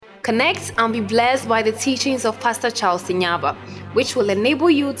Connect and be blessed by the teachings of Pastor Charles Nyaaba, which will enable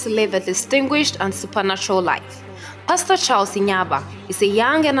you to live a distinguished and supernatural life. Pastor Charles Nyaaba is a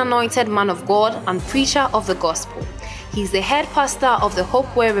young and anointed man of God and preacher of the gospel. He is the head pastor of the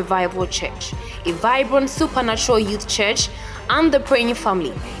Hopeway Revival Church, a vibrant supernatural youth church, and the Praying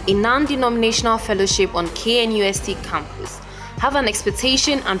Family, a non-denominational fellowship on KNUST campus. Have an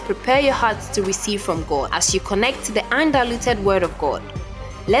expectation and prepare your hearts to receive from God as you connect to the undiluted Word of God.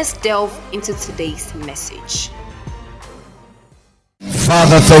 Let's delve into today's message.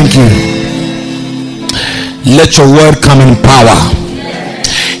 Father, thank you. Let your word come in power.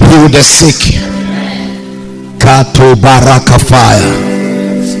 Heal the sick. Kato baraka fire.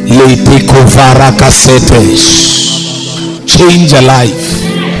 Leitiko varaka setes. Change a life.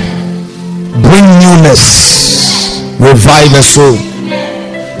 Bring newness. Revive a soul.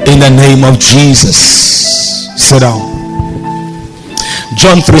 In the name of Jesus. Sit down.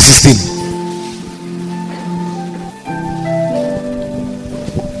 John 3:16.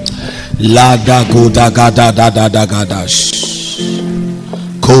 La da go da ga da da da da ga dash.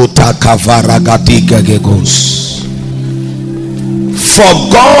 Kota kavara gadiga gegos. For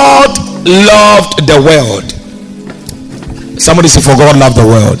God loved the world. Somebody say, for God loved the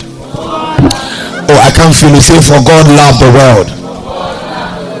world. Oh, I can't feel it. Say, for God loved the world.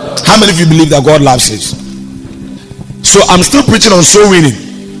 How many of you believe that God loves it? So I'm still preaching on soul winning.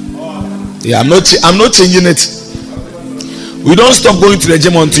 Yeah, I'm not changing it. We don't stop going to the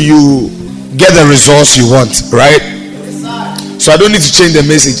gym until you get the results you want, right? So I don't need to change the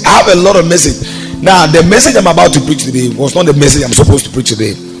message. I have a lot of message. Now, the message I'm about to preach today was not the message I'm supposed to preach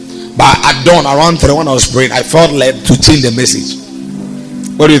today. But at dawn, around 3 when I was praying, I felt led to change the message.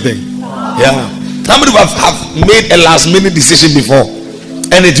 What do you think? Yeah. How many of you have made a last minute decision before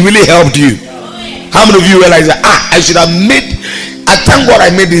and it really helped you? How many of you realize that I should have made, I thank God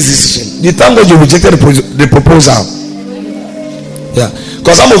I made this decision. You thank God you rejected the proposal. Yeah.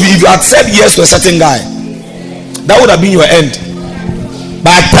 Because some of you, if you had said yes to a certain guy, that would have been your end.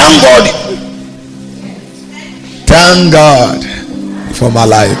 But thank God for my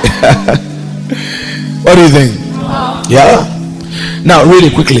life. What do you think? Yeah. Now, really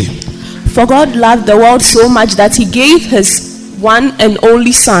quickly. For God loved the world so much that he gave his one and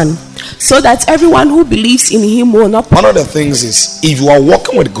only son, so that everyone who believes in him will not. One of the things is, if you are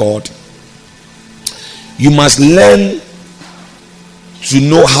walking with God, you must learn to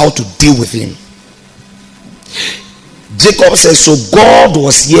know how to deal with him. Jacob says, so God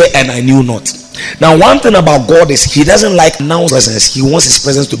was here and I knew not. Now, one thing about God is he doesn't like announce presence. He wants his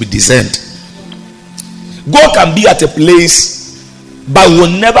presence to be discerned. God can be at a place but will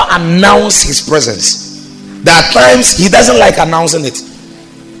never announce his presence. There are times he doesn't like announcing it.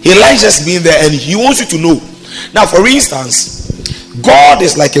 He likes just being there and he wants you to know. Now, for instance, God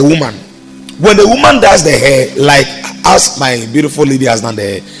is like a woman. When a woman does the hair, like as my beautiful lady has done the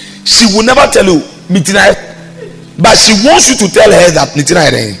hair, she will never tell you, but she wants you to tell her that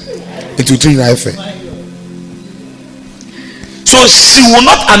it will change her hair. So she will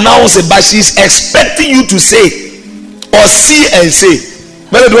not announce it, but she's expecting you to say or see and say.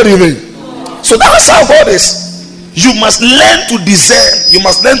 What do you think? So that's how God is. You must learn to discern. You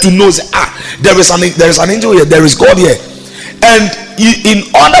must learn to know that there is an angel here, there is God here. And in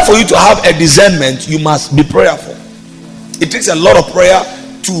order for you to have a discernment, you must be prayerful. It takes a lot of prayer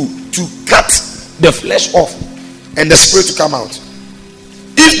to cut the flesh off and the spirit to come out.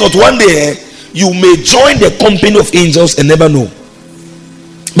 If not, one day you may join the company of angels and never know.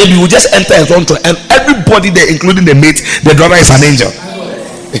 Maybe you just enter a front and everybody there, including the mate, the driver, is an angel.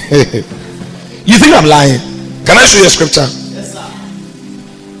 You think I'm lying? Can I show you a scripture? Yes, sir.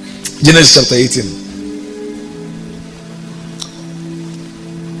 Genesis chapter 18.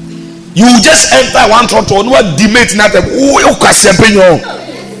 You just enter one throttle, no demate nothing. Oh, you can champagne on.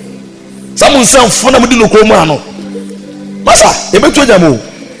 Someone say phone am di no ko mu ano. Masa, e betu jamo.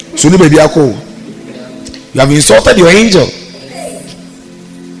 So ni baby ako. You have insulted your angel.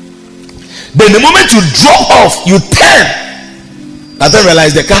 Then the moment you drop off, you turn. I then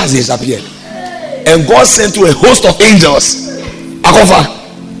realize the car has disappeared. And God sent you a host of angels. Akofa.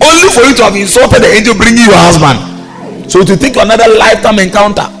 Only for you to have insulted the angel bringing your husband. So to take another lifetime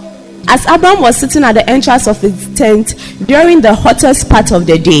encounter. As Abraham was sitting at the entrance of his tent during the hottest part of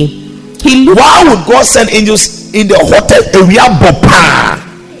the day, he looked. Why would God send angels in the hottest area?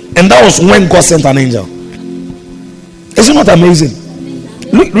 And that was when God sent an angel. Is it not amazing?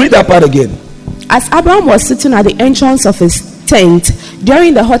 Read that part again. As Abraham was sitting at the entrance of his tent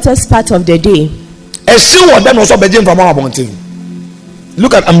during the hottest part of the day,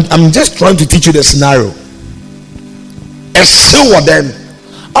 look at, I'm just trying to teach you the scenario.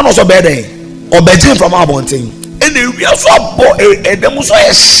 And also better or better from our mountain. And the real swap and them was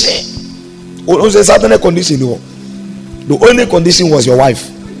a shit. What was a certain condition? The only condition was your wife.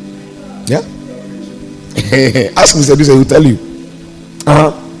 Yeah. Ask Mr. Bisa, he will tell you.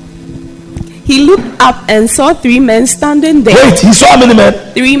 He looked up and saw 3 men standing there. Wait, he saw how many men?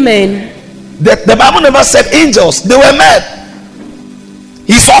 3 men. The Bible never said angels, they were men.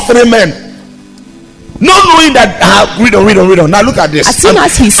 He saw 3 men. Not knowing that, read on. Now look at this. As soon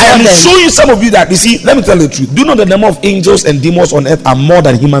as he saw I am them, showing some of you that, you see, let me tell you the truth. Do you know the number of angels and demons on earth are more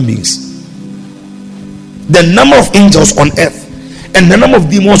than human beings? The number of angels on earth and the number of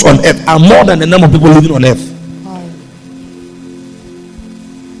demons on earth are more than the number of people living on earth.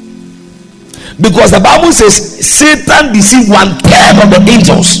 Because the Bible says Satan deceived 1/3 of the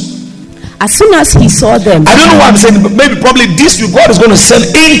angels. as soon as he saw them, I don't know why I'm saying, but maybe probably this week God is going to send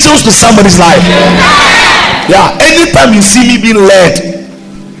angels to somebody's life. Yeah, anytime you see me being led,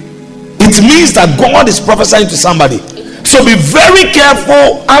 it means that God is prophesying to somebody. So be very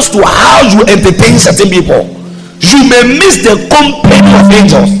careful as to how you entertain certain people. You may miss the company of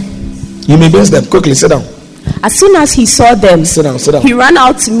angels. You may miss them. Quickly, sit down. as soon as he saw them, Sit down. he ran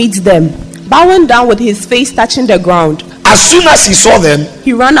out to meet them, bowing down with his face touching the ground. As soon as he saw them,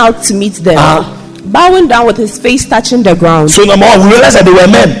 He ran out to meet them, bowing down with his face touching the ground. so number one, we realized that they were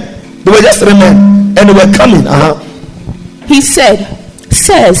men. They were just 3 men, and they were coming. He said,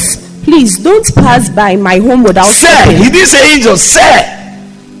 "Sirs, please don't pass by my home without Sir, stopping." he didn't say angels. Sir,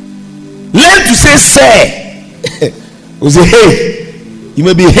 learn to say sir. We say hey. You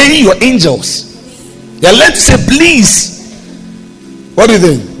may be hanging your angels. Yeah, learn to say please. What do you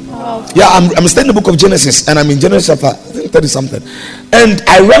think? Yeah, I'm studying the book of Genesis, and I'm in Genesis chapter 30 something, and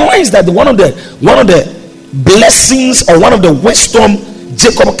I realized that one of the blessings or one of the wisdom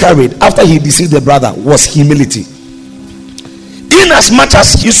Jacob carried after he deceived the brother was humility. In as much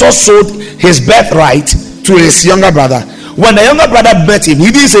as Esau sold his birthright to his younger brother, when the younger brother met him,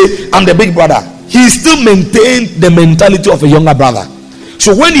 he didn't say, "I'm the big brother." He still maintained the mentality of a younger brother.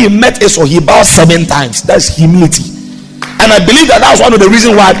 So when he met Esau, he bowed 7 times. That's humility. And I believe that was one of the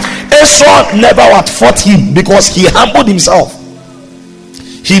reasons why Esau never fought him, because he humbled himself.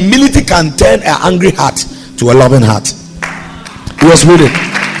 Humility can turn an angry heart to a loving heart. He was reading.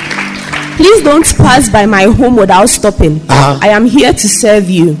 "Please don't pass by my home without stopping. Uh-huh. I am here to serve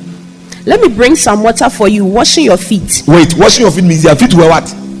you. Let me bring some water for you, washing your feet." Wait, washing your feet means their feet were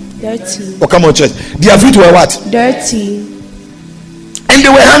what? Dirty. Oh, come on, church. Their feet were what? Dirty. And they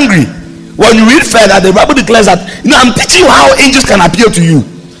were hungry. When you read further, the Bible declares that, I'm teaching you how angels can appear to you.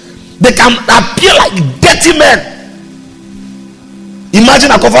 They can appear like dirty men.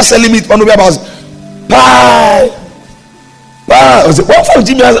 Imagine a cover selling meat. One of about pie. I was what for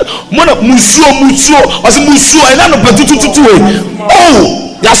Jimmy? Mona musuo. I said musuo. And I'm not tutu.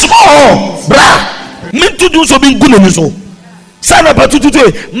 Oh, yes, oh, bra. Me to do so being good and so. Sign up tutu.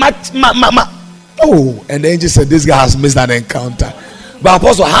 Oh, and the angel said, "This guy has missed an encounter." But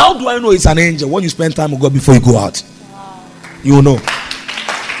Apostle, how do I know it's an angel? When you spend time with God before you go out, you will know.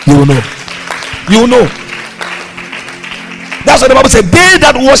 You will know. You will know. That's what the Bible said. They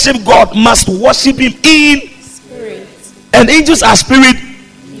that worship God must worship Him in spirit. And angels are spirit.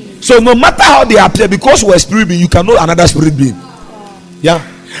 So no matter how they appear, because we're spirit being, you can know another spirit being. Yeah.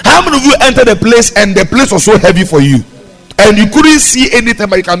 How many of you entered a place and the place was so heavy for you, and you couldn't see anything,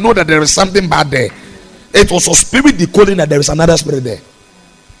 but you can know that there is something bad there? It was a spirit decoding that there is another spirit there.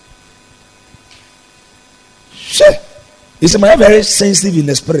 Sure. You see, I'm very sensitive in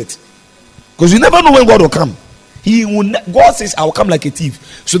the spirit, because you never know when God will come. God says, "I will come like a thief."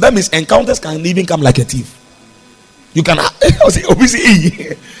 So that means encounters can even come like a thief. You can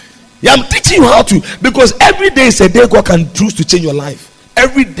obviously. Yeah, I'm teaching you how to, because every day is a day God can choose to change your life.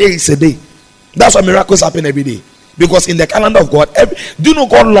 Every day is a day. That's why miracles happen every day. Because in the calendar of God, do you know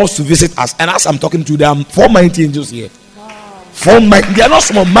God loves to visit us? And as I'm talking to you, there are 4 mighty angels here. Wow. 4 mighty. They are not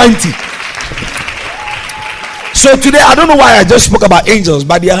small, mighty. So today, I don't know why I just spoke about angels,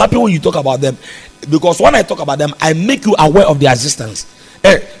 but they are happy when you talk about them. Because when I talk about them, I make you aware of their existence.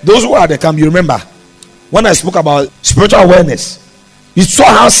 Those who are at the camp, you remember when I spoke about spiritual awareness, you saw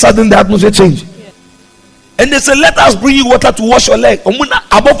how sudden the atmosphere changed. Yeah. And they said, "Let us bring you water to wash your leg."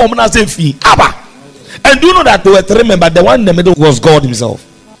 Above Abba. And do you know that there were 3 men, but the one in the middle was God Himself.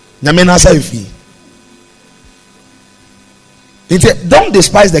 He said, "Don't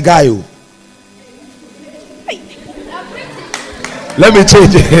despise the guy." Let me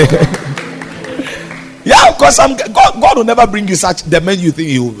change it. Yeah, of course, God will never bring you such the men you think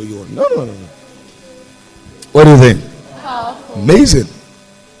He will. No. What do you think? Amazing.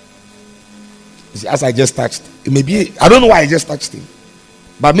 You see, as I just touched, maybe I don't know why I just touched him.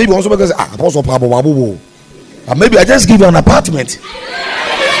 But maybe also because Apostle Pabo, but maybe I just give you an apartment.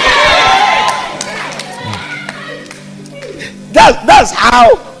 That's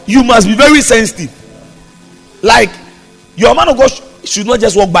how you must be very sensitive. Like your man of God should not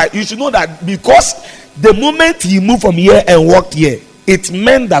just walk by. You should know that because the moment he moved from here and walked here, it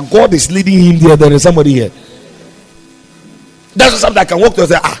meant that God is leading him there. There is somebody here. That's something that can walk to and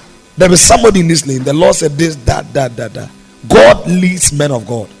say, there is somebody in this lane. The Lord said this, that. God leads men of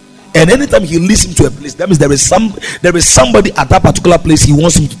God. And anytime he leads him to a place, that means there is somebody at that particular place he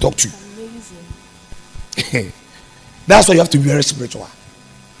wants him to talk to. That's why you have to be very spiritual.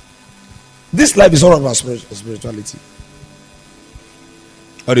 This life is all about spirituality.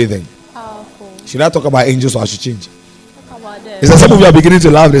 What do you think? Powerful. Should I talk about angels or I should change? Talk about them. Is that some of you are beginning to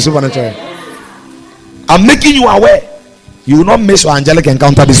love the supernatural? I'm making you aware. You will not miss your angelic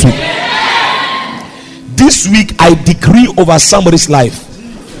encounter this week. This week I decree over somebody's life.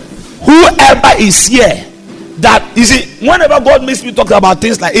 Whoever is here, that you see, whenever God makes me talk about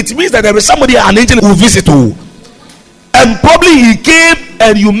things like it means that there is somebody, an angel who will visit you. And probably he came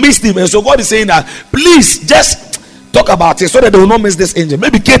and you missed him. And so God is saying that please just talk about it so that they will not miss this angel.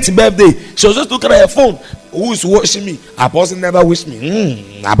 Maybe Kate's birthday, she was just looking at her phone. Who is watching me? Apostle never wished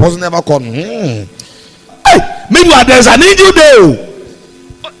me. Apostle never called me. Hey, meanwhile, there's an angel there.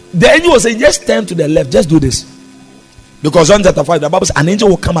 The angel was saying, just turn to the left, just do this. Because John chapter 5, the Bible says, an angel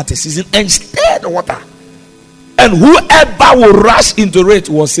will come at a season and stir the water. And whoever will rush into it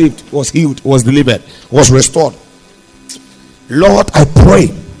was saved, was healed, was delivered, was restored. Lord, I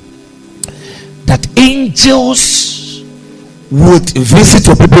pray that angels would visit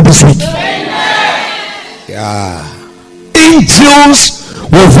your people this week. Yeah. Angels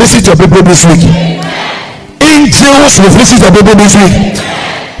will visit your people this week. Angels will visit your people this week.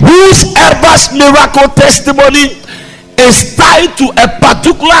 Whosoever's miracle testimony is tied to a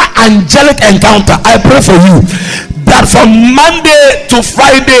particular angelic encounter, I pray for you that from Monday to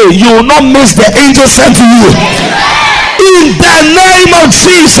Friday you will not miss the angel sent to you. In the name of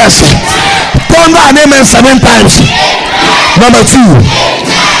Jesus. Thunder and amen 7 times. Number 2,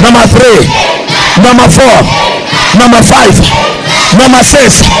 number 3, number 4, number 5, number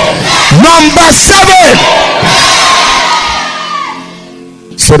 6, number 7.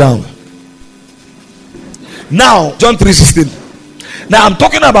 Sit down. Now, John 3:16. Now, I'm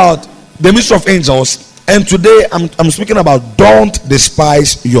talking about the ministry of angels, and today I'm speaking about don't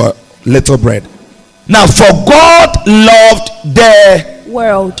despise your little bread. Now, for God loved the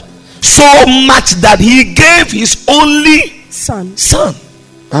world so much that he gave his only Son. So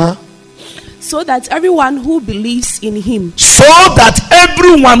that everyone who believes in him so that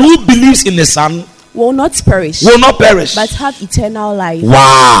everyone who believes in the Son will not perish, but have eternal life.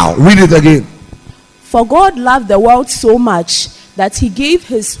 Wow. Read it again. For God loved the world so much that he gave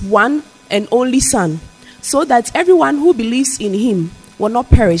his one and only Son, so that everyone who believes in him will not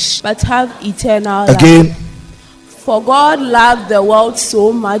perish, but have eternal again. life. For God loved the world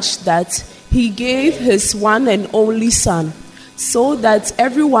so much that he gave his one and only Son, so that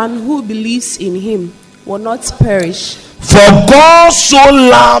everyone who believes in him will not perish. For God so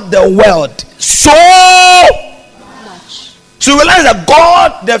loved the world so much. So you realize that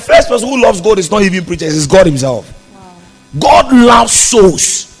God, the first person who loves God is not even preachers, it's God himself. Wow. God loves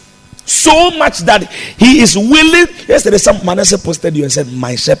souls so much that he is willing. Yesterday some Manasseh posted you and said,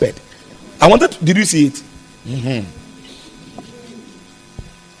 my shepherd. Did you see it? Mm-hmm.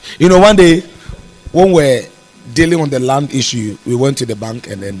 You know, one day when we're dealing on the land issue, we went to the bank,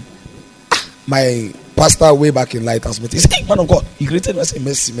 and then my pastor way back in Lighthouse, he said, hey, man of God, he greeted me. I said,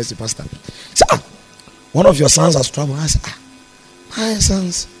 mercy, pastor. He said, one of your sons has trouble. I said, my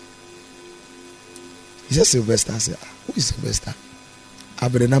sons. He said, Sylvester. I said, who is Sylvester?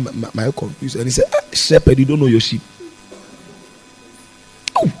 I've been my confused. And he said, shepherd, you don't know your sheep.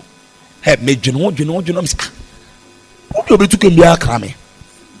 Oh, hey, me, you know. I said, who do you took him there, Krame?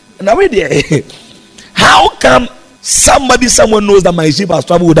 And I went there. How come someone knows that my sheep has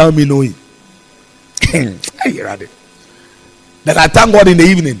trouble without me knowing? That I thank God in the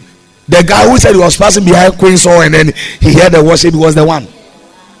evening. The guy who said he was passing behind Queen's Hall and then he heard the worship, he was the one.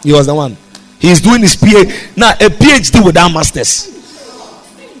 He's doing his PhD. Now, a PhD without masters.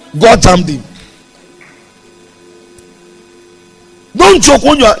 God jammed him. Don't choke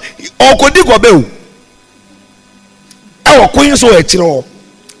when you are Queen's Hall.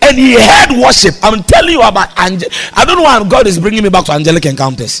 And he heard worship. I'm telling you about angel. I don't know why God is bringing me back to angelic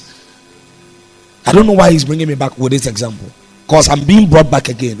encounters. I don't know why he's bringing me back with this example. Because I'm being brought back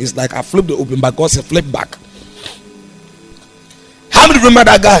again. It's like I flipped the open back. God said flip back. How many remember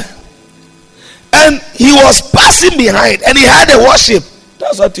that guy? And he was passing behind and he had a worship.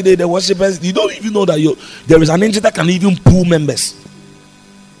 That's why today the worshippers, you don't even know that there is an angel that can even pull members.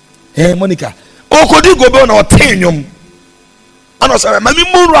 Hey, Monica. Oh, could you go on our tenium? And also,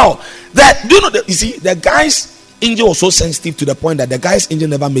 that do you know that you see the guy's angel was so sensitive to the point that the guy's angel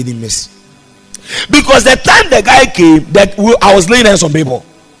never made him miss. Because the time the guy came, I was laying hands on people,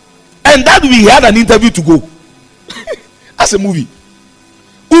 and that we had an interview to go. That's a movie.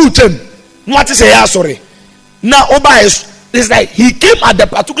 What is a sorry? Now Oba it's like he came at the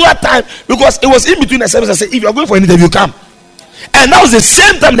particular time because it was in between the service. I said, if you are going for an interview, come. And that was the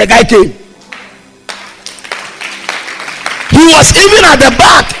same time the guy came. He was even at the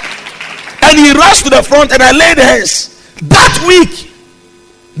back, and he rushed to the front, and I laid hands. That week,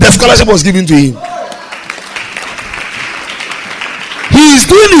 the scholarship was given to him. He is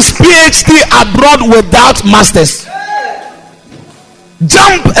doing his PhD abroad without masters.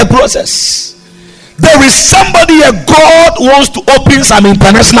 Jump a process. There is somebody here, God wants to open some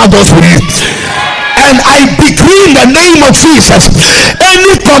international doors for you. And I decree in the name of Jesus,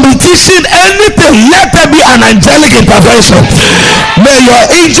 any competition, anything, let there be an angelic intervention. May your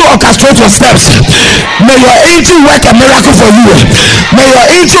angel orchestrate your steps. May your angel work a miracle for you. May your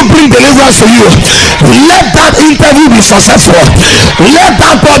angel bring deliverance to you. Let that interview be successful. Let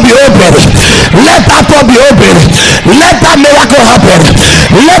that door be open. Let that door be open. Let that miracle happen.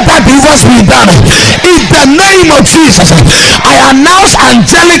 Let that deliverance be done. In the name of Jesus, I announce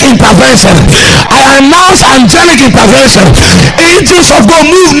angelic intervention. I announce angelic intervention. Angels of God,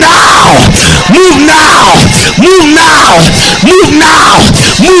 move now. Move now. Move now. Move now.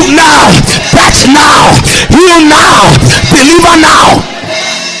 Move now. Touch now. Heal now. Deliver now.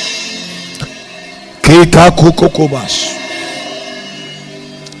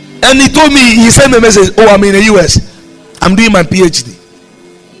 And he told me, he sent me a message. Oh, I'm in the US. I'm doing my PhD.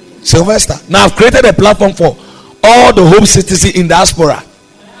 Sylvester. Now I've created a platform for all the home citizens in diaspora.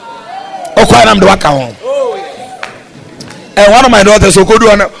 And one of my daughters who could do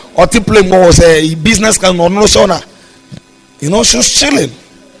an play was a business can no shona. You know, she's chilling.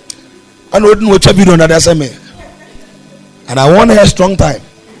 I know what you do on that SMA. And I want her strong time.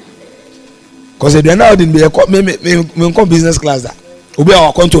 Because if they're now didn't be a business class that will be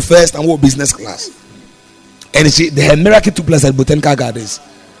our to first and what business class. And the miracle took place at Botanical Gardens.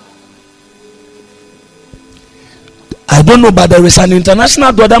 I don't know, but there is an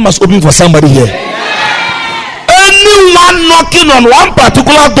international door that must open for somebody here. Anyone knocking on one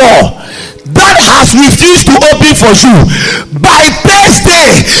particular door that has refused to open for you, by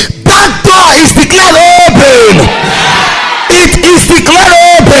Thursday, that door is declared open. It is declared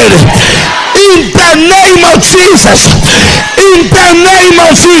open. In the name of Jesus. In the name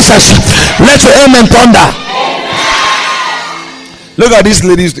of Jesus. Let your amen thunder. Look at this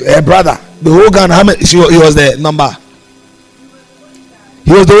lady's brother. The whole Ghana, he was the number.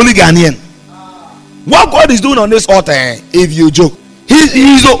 He was the only Ghanaian. What God is doing on this altar, if you joke,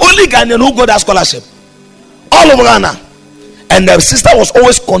 he's the only Ghanaian who got that scholarship all over Ghana. And the sister was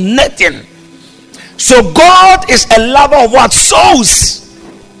always connecting. So God is a lover of what? Souls.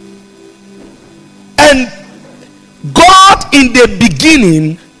 And God in the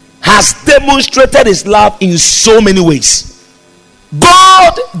beginning has demonstrated his love in so many ways.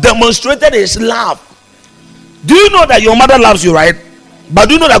 God demonstrated his love. Do you know that your mother loves you, right? But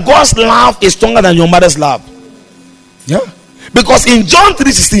do you know that God's love is stronger than your mother's love? Yeah. Because in John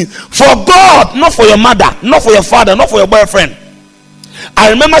 3:16, for God, not for your mother, not for your father, not for your boyfriend.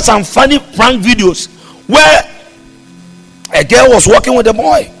 I remember some funny prank videos where a girl was walking with a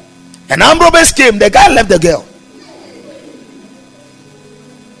boy, and armed robbers came. The guy left the girl.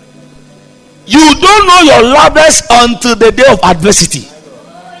 You don't know your lovers until the day of adversity.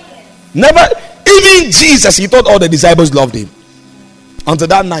 Never. Even Jesus, he thought all the disciples loved him until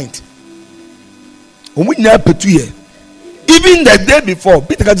that night. Even the day before,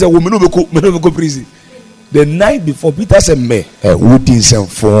 Peter said, "Woman, no go prison." The night before, Peter said, "Me, who did some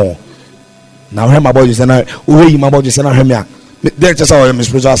for?" Now him about you, now who him about you, now him. There just our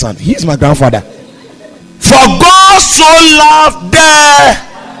spiritual son. He is my grandfather. For God so loved the.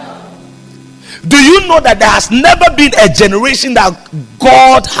 Do you know that there has never been a generation that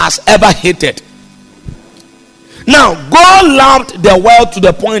God has ever hated? Now, God loved the world to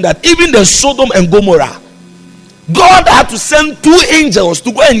the point that even the Sodom and Gomorrah, God had to send 2 angels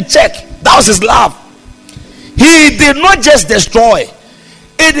to go and check. That was his love. He did not just destroy.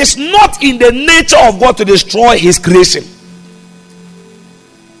 It is not in the nature of God to destroy his creation.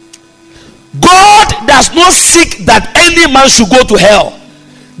 God does not seek that any man should go to hell.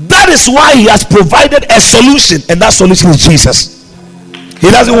 That is why he has provided a solution, and that solution is Jesus.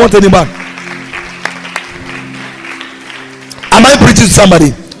 He doesn't want any man. Am I preaching to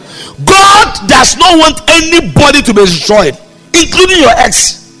somebody? God does not want anybody to be destroyed, including your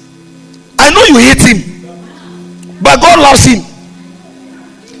ex. I know you hate him, but God loves him.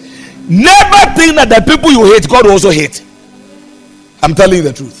 Never think that the people you hate, God also hate. I'm telling you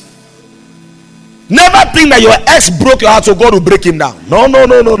the truth. Never think that your ex broke your heart, so God will break him down. No.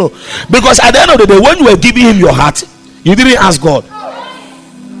 Because at the end of the day, when you were giving him your heart, you didn't ask God.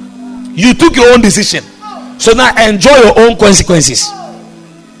 You took your own decision. So now enjoy your own consequences.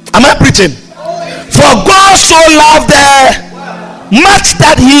 Am I preaching? For God so loved the much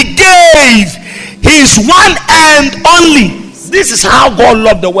that he gave his one and only. This is how God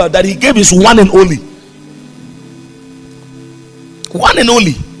loved the world, that he gave his one and only. One and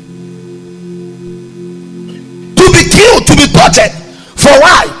only. To be killed, to be tortured. For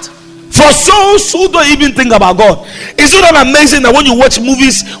what? For souls who don't even think about God. Is it not amazing that when you watch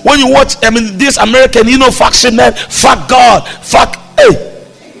movies, when you watch, this American, faction man, fuck God, fuck, hey.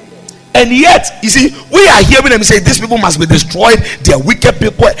 And yet, you see, we are hearing them say these people must be destroyed, they are wicked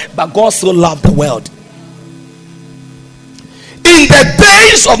people, but God still loved the world. In the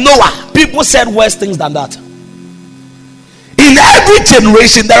days of Noah, people said worse things than that. In every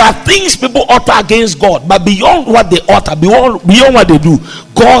generation, there are things people utter against God, but beyond what they utter, beyond what they do,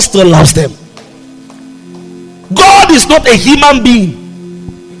 God still loves them. God is not a human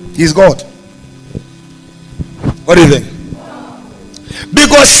being, He's God. What do you think?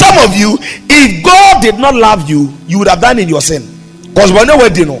 Because some of you, if God did not love you, you would have done in your sin. Because we know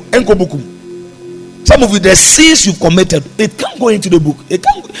what you know. Some of you, the sins you've committed, it can't go into the book. It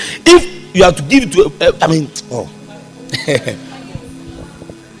can't. If you have to give it to,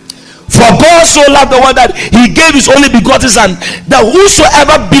 For God so loved the world that he gave his only begotten Son, that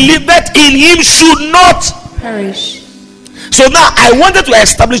whosoever believeth in him should not perish. So now I wanted to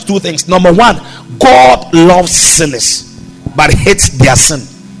establish two things. Number one, God loves sinners but hates their sin.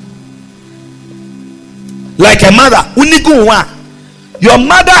 Like a mother, your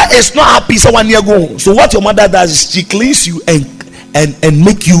mother is not happy so 1 year ago. So what your mother does is she cleans you and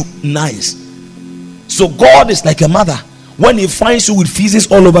make you nice. So God is like a mother. When he finds you with feces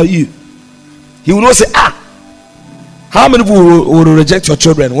all over you, he will not say, how many people will reject your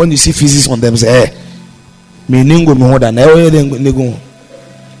children when you see feces on them? Say, me ningo me hoda na nego.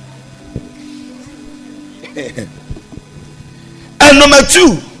 And number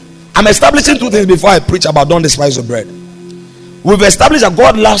two, I'm establishing two things before I preach about don't despise your bread. We've established that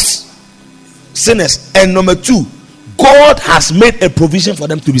God loves sinners, and number two, God has made a provision for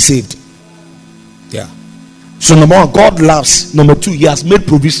them to be saved. Yeah. So number one, God loves. Number two, he has made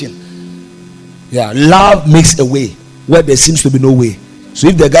provision. Yeah, love makes a way where there seems to be no way. So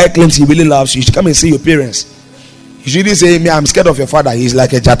if the guy claims he really loves you, you should come and see your parents. You shouldn't say, me, I'm scared of your father, he's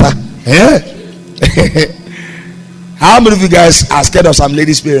like a jata. Yeah. How many of you guys are scared of some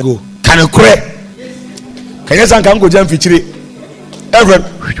lady's parents? Go, can you cry? Can you say, go jump fichiri?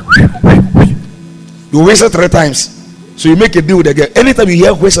 You whistle 3 times. So you make a deal with the girl. Anytime you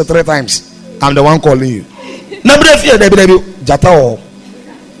hear whistle 3 times, I'm the one calling you.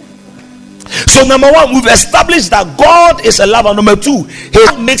 So number one, we've established that God is a lover. Number two, he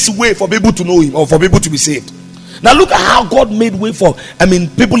makes way for people to know him or for people to be saved. Now look at how God made way for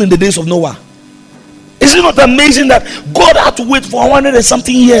people in the days of Noah. Is it not amazing that God had to wait for 100 and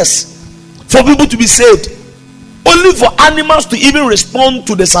something years for people to be saved? Only for animals to even respond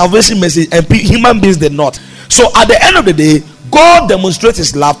to the salvation message, and human beings did not. So at the end of the day, God demonstrates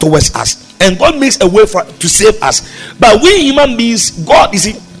his love towards us, and God makes a way to save us. But we human beings, God, you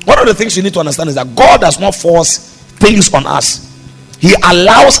see, one of the things you need to understand is that God does not force things on us. He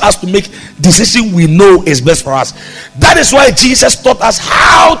allows us to make decisions we know is best for us. That is why Jesus taught us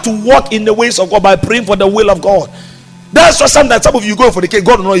how to walk in the ways of God by praying for the will of God. That's just something that some of you go for the cake,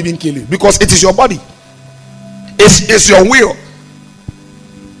 God will not even kill you because it is your body. It's your will.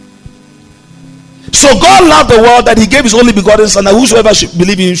 So God loved the world that he gave his only begotten Son, that whosoever should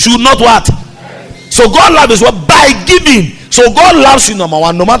believe in him should not what? So God loved his world by giving. So God loves you, number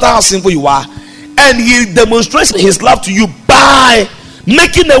one, no matter how sinful you are. And he demonstrates his love to you by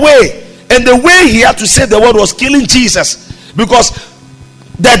making a way. And the way he had to save the world was killing Jesus. Because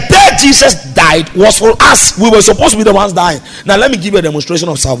the death Jesus died was for us. We were supposed to be the ones dying. Now let me give you a demonstration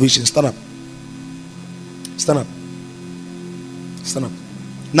of salvation. Stand up. Stand up. Stand up.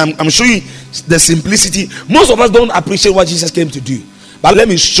 Now I'm showing you the simplicity. Most of us don't appreciate what Jesus came to do. But let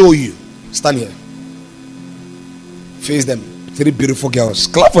me show you. Stand here. Face them. 3 beautiful girls.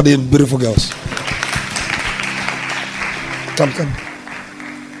 Clap for the beautiful girls. Come.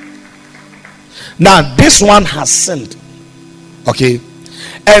 Now this one has sinned. Okay.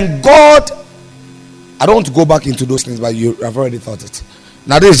 And God I don't want to go back into those things, but you have already thought it.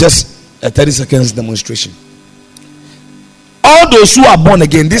 Now this is just a 30 seconds demonstration. All those who are born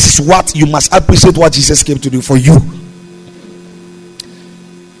again, this is what you must appreciate what Jesus came to do for you.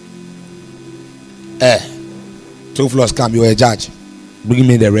 2 floors come, you are a judge. Bring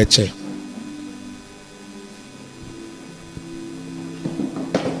me the red chair.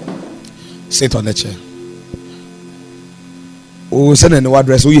 Sit on the chair. Oh, send an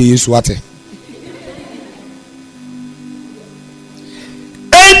address. Who you use what?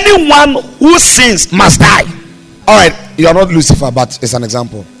 Anyone who sins must die. All right, you are not Lucifer, but it's an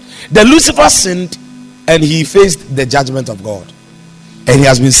example. The Lucifer sinned and he faced the judgment of God, and he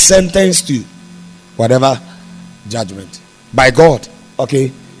has been sentenced to whatever judgment by God.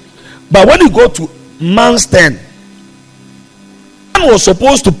 Okay, but when you go to man's turn, man was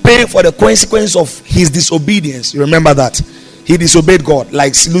supposed to pay for the consequence of his disobedience. You remember that he disobeyed God,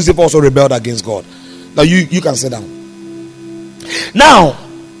 like Lucifer also rebelled against God. Now you can sit down. Now,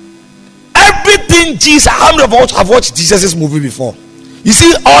 everything Jesus, how many of us have watched Jesus' movie before? You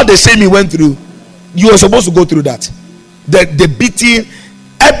see all the shame he went through. You were supposed to go through that. The beating,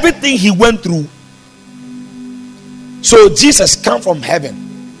 everything he went through. So Jesus came from heaven.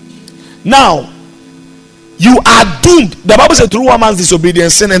 Now you are doomed. The Bible says through one man's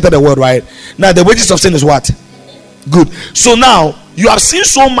disobedience sin entered the world, right? Now the wages of sin is what? Good. So now you have seen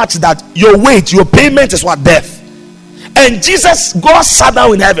so much that your wage, your payment is what? Death. And Jesus, God sat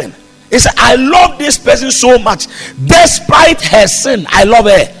down in heaven. He said, I love this person so much. Despite her sin, I love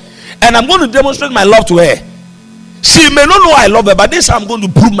her. And I'm going to demonstrate my love to her. She may not know I love her, but this I'm going to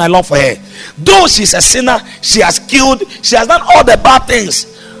prove my love for her. Though she's a sinner, she has killed, she has done all the bad things,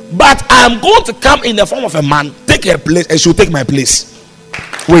 but I'm going to come in the form of a man, take her place, and she'll take my place.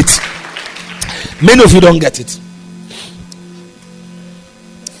 Wait. Many of you don't get it.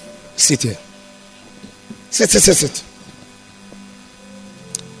 Sit here. Sit.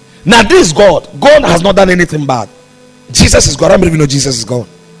 Now this is God. God has not done anything bad. Jesus is God. I don't even know Jesus is God.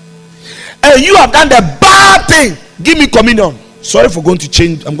 And you have done the bad thing. Give me communion. Sorry for going to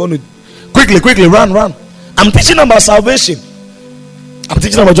change. I'm going to quickly run. I'm teaching about salvation. I'm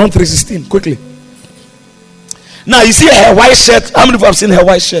teaching about John 3:16. Quickly. Now you see her white shirt. How many of you have seen her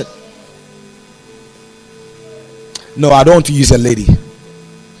white shirt? No, I don't want to use a lady.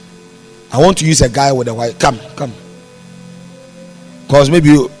 I want to use a guy with a white. Come. Because maybe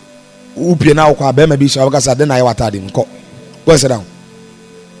you now maybe then I water him. Go and sit down.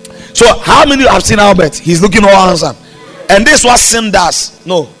 So how many have seen Albert? He's looking all handsome. And this is what sin does.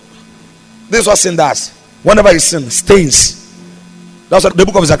 No. This is what sin does. Whenever he sins, stains. That's what the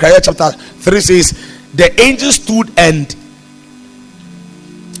book of Zechariah chapter 3 says. The angel stood and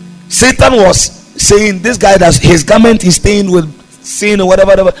Satan was saying, this guy, that his garment is stained with sin or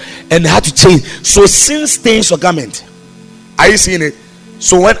whatever, and had to change. So sin stains your garment. Are you seeing it?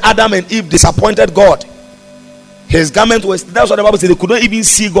 So when Adam and Eve disappointed God, his garment was, that's what the Bible says, they could not even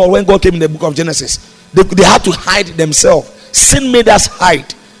see God when God came in the book of Genesis. They had to hide themselves. Sin made us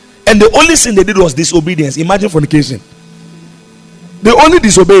hide. And the only sin they did was disobedience. Imagine fornication. They only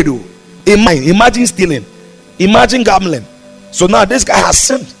disobeyed. Imagine stealing. Imagine gambling. So now this guy has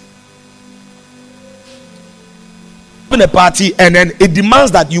sinned. In a party, and then it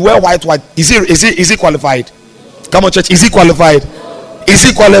demands that you wear white. Is he qualified? Come on, church. Is he qualified? Is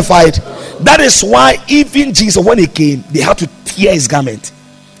he qualified? That is why even Jesus, when he came, they had to tear his garment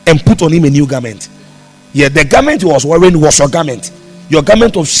and put on him a new garment. Yeah, the garment he was wearing was your garment. Your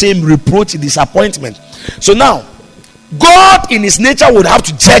garment of shame, reproach, disappointment. So now, God in his nature would have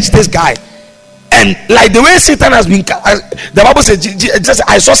to judge this guy. And like the way Satan has been, the Bible says,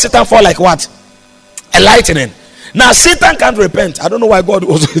 I saw Satan fall like what? A lightning. Now Satan can't repent. I don't know why God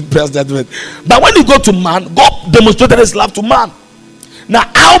also passed judgment. But when you go to man, God demonstrated his love to man. Now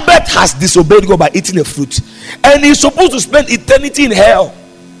Albert has disobeyed God by eating a fruit, and he's supposed to spend eternity in hell.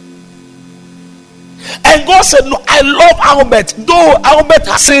 And God said, no, I love Albert. Though Albert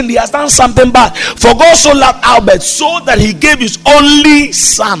has sinned, he has done something bad. For God so loved Albert so that he gave his only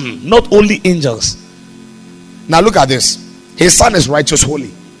son, not only angels. Now look at this. His son is righteous,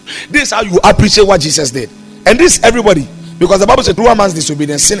 holy. This is how you appreciate what Jesus did. And this everybody, because the Bible said through one man's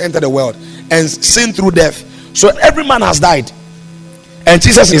disobedience sin entered the world, and sin through death. So every man has died, and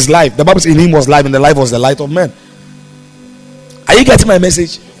Jesus is life. The Bible says in him was life, and the life was the light of men. Are you getting my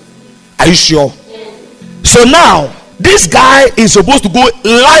message? Are you sure? So now this guy is supposed to go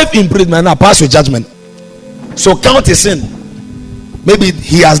live imprisonment and pass your judgment. So count his sin. Maybe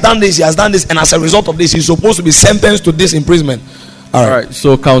he has done this, and as a result of this, he's supposed to be sentenced to this imprisonment. All right.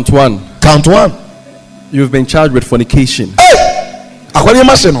 So count one. Count one. You've been charged with fornication. Hey!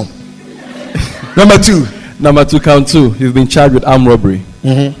 Number 2. Number 2, count 2. He's been charged with armed robbery.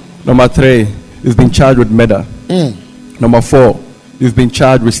 Number 3, he's been charged with murder. Number 4, he's been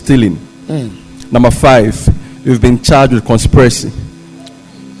charged with stealing. Number 5, he's been charged with conspiracy.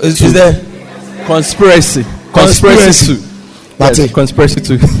 Is there conspiracy? Conspiracy. That's Yes, it. conspiracy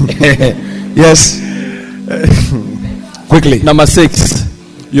too. Yes. Quickly. Number 6,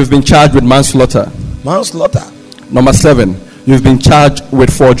 you've been charged with manslaughter. Manslaughter. Number 7, you've been charged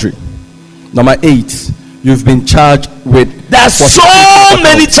with forgery. Number 8, you've been charged with. There's so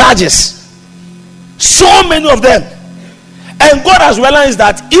many charges. So many of them. And God has realized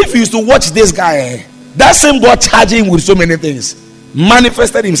that if you used to watch this guy, that same God charging him with so many things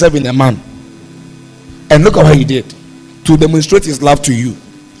manifested himself in a man. And look at what he did to demonstrate his love to you.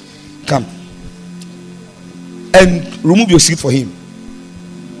 Come and remove your seat for him.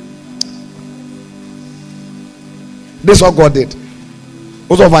 This is what God did.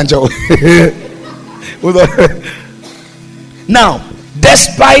 Now,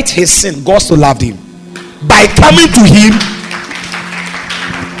 despite his sin, God still loved him. By coming to him,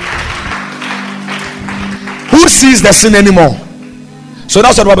 who sees the sin anymore? So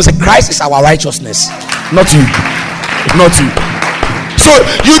that's what the Bible says. Christ is our righteousness, not you. Not you. So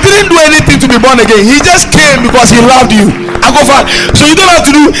you didn't do anything to be born again. He just came because he loved you. I go far. So you don't have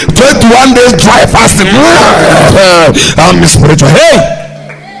to do 21 days dry fasting. I'm spiritual. Hey,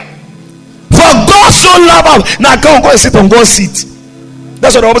 for God so loved us. Now come and go and sit on God's seat.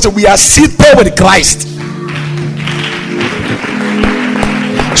 That's what the Bible says. We are seated with Christ.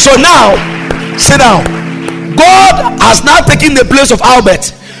 So now, sit down. God has now taken the place of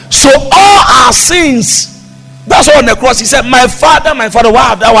Albert. So all our sins, that's all on the cross. He said, my father, why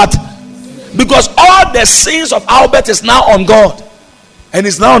have thou what? Because all the sins of Albert is now on God. And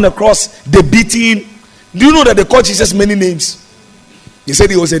it's now on the cross. The beating. Do you know that they called Jesus many names? He said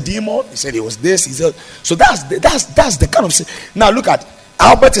he was a demon. He said he was this. He said, so that's the kind of sin. Now look at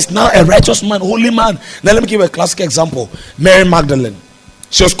Albert is now a righteous man, holy man. Now let me give you a classic example. Mary Magdalene.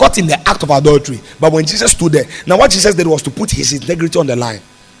 She was caught in the act of adultery. But when Jesus stood there, now what Jesus did was to put his integrity on the line.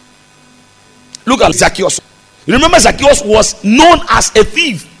 Look at Zacchaeus. You remember Zacchaeus was known as a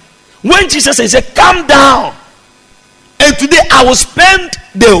thief. When Jesus said, come down, and today I will spend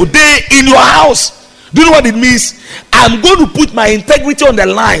the day in your house. Do you know what it means? I'm going to put my integrity on the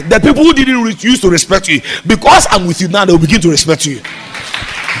line. The people who didn't used to respect you, because I'm with you now, they will begin to respect you.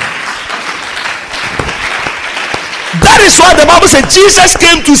 That is why the Bible said Jesus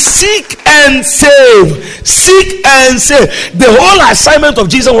came to seek and save. Seek and save. The whole assignment of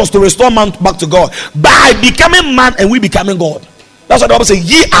Jesus was to restore man back to God by becoming man and we becoming God. That's what the Bible says.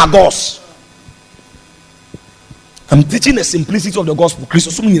 Ye are gods. I'm teaching the simplicity of the gospel. Many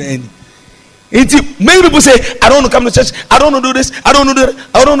people say, I don't want to come to church. I don't want to do this. I don't want to do that.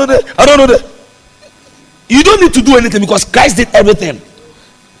 I don't want to do that. I don't want to do that. You don't need to do anything because Christ did everything.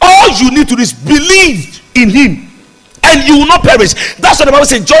 All you need to do is believe in him. And you will not perish. That's what the Bible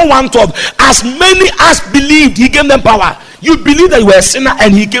says. John 1:12. As many as believed, he gave them power. You believe that you were a sinner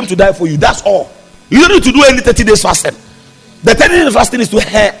and he came to die for you. That's all. You don't need to do any 30 days fasting. The 30 days fasting is to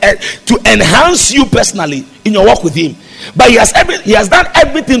enhance you personally in your walk with him. But he has done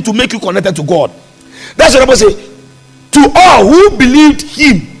everything to make you connected to God. That's what the Bible says. To all who believed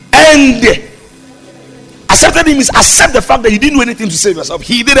him and accepted him is accept the fact that you didn't do anything to save yourself.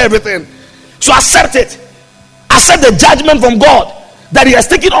 He did everything. So accept it. Accept the judgment from God that he has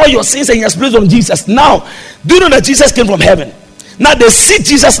taken all your sins and he has placed on Jesus. Now, do you know that Jesus came from heaven? Now the seat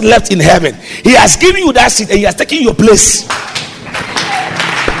Jesus left in heaven, he has given you that seat and he has taken your place. Do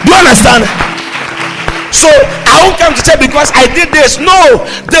you understand? So I won't come to church because I did this. No,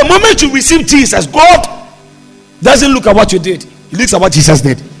 the moment you receive Jesus, God doesn't look at what you did, he looks at what Jesus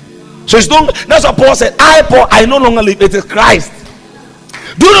did. So it's not, that's what Paul said. Paul, I no longer live, it is Christ.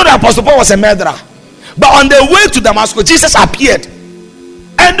 Do you know that Apostle Paul was a murderer? But on the way to Damascus, Jesus appeared.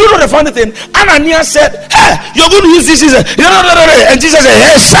 And do you know the funny thing? Ananias said, hey, you're going to use this. And Jesus said,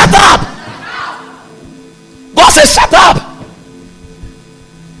 hey, shut up. God said, shut up.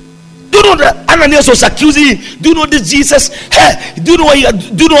 Do you know that Ananias was accusing him? Do you know this Jesus? Hey, do you know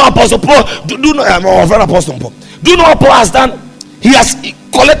what Apostle Paul? Do you know Apostle Paul? Do you know what Paul has done? He has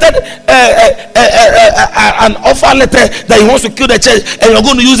collected an offer letter that he wants to kill the church, and you're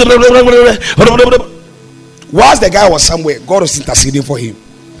going to use it. Whilst the guy was somewhere, God was interceding for him.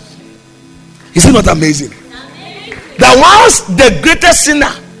 Is it not amazing? That once the greatest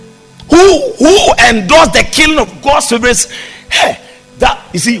sinner who endorsed the killing of God's favorites, hey, that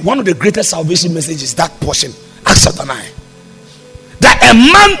you see, one of the greatest salvation messages is that portion, Acts chapter 9. That a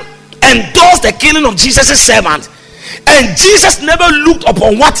man endorsed the killing of Jesus' servant, and Jesus never looked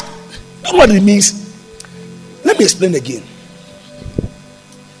upon what. know what it means? Let me explain again.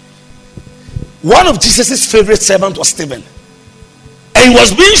 One of Jesus' favorite servants was Stephen, and he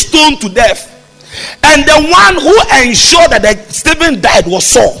was being stoned to death. And the one who ensured that Stephen died was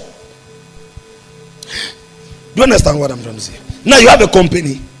Saul. Do you understand what I'm trying to say? Now you have a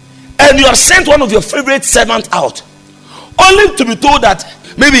company, and you have sent one of your favorite servants out, only to be told that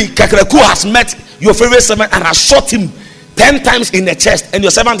maybe Kakreku has met your favorite servant and has shot him 10 times in the chest, and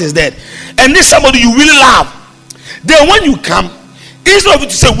your servant is dead. And this somebody you really love. Then when you come, instead of you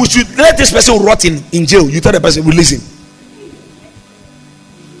to say we should let this person rot in jail, you tell the person release him.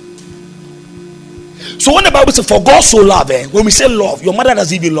 So when the Bible says for God so loved, when we say love, your mother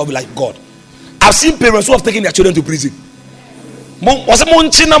doesn't even love you like God. I've seen parents who have taken their children to prison. In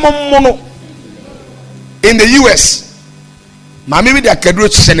the US, maybe they are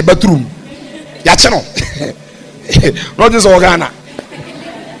kedrich in the bathroom. Yacheno, not this organa.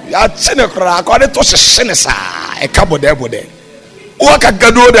 Yacheno, according to Shenesa, a cabo there. Waka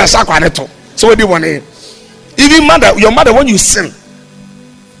gado de sakwaneto. So what do you want? Even mother, your mother, when you sin,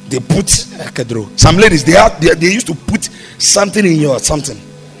 they put some ladies they used to put something in your something.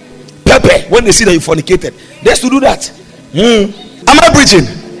 Pepper, when they see that you fornicated, they used to do that. Am I preaching?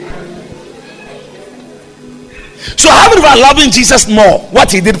 So how many of you are loving Jesus more?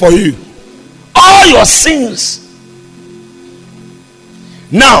 What he did for you? All your sins.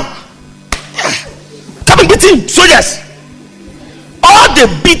 Now, come and beat him, soldiers. All the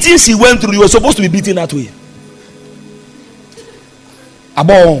beatings he went through, you were supposed to be beaten that way.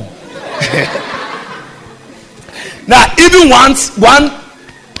 Abon. Now, even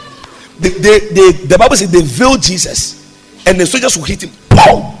the Bible says they veiled Jesus, and the soldiers will hit him.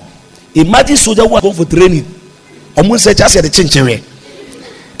 Pow! Imagine soldier who are going for training. Almost say just at the chinchery,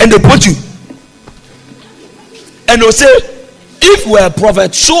 and they put you, and they'll say, "If you are a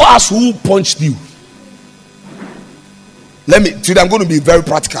prophet, show us who punched you." Today I'm going to be very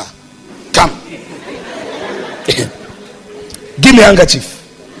practical. Come. Give me a handkerchief.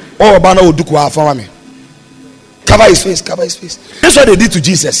 Or Obana will do for me. Cover his face. That's what they did to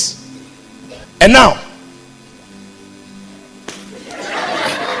Jesus. And now,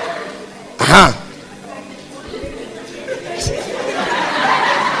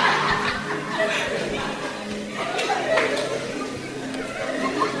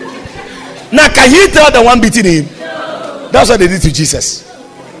 now can he tell the one beating him? That's what they did to Jesus.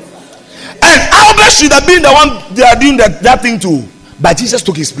 And Albert should have been the one they are doing that thing to. But Jesus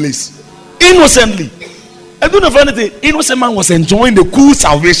took his place. Innocently. And don't know if anything, innocent man was enjoying the cool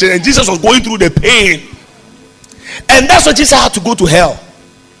salvation, and Jesus was going through the pain. And that's why Jesus had to go to hell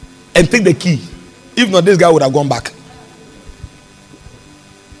and take the key. If not, this guy would have gone back.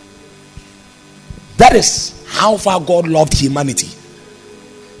 That is how far God loved humanity.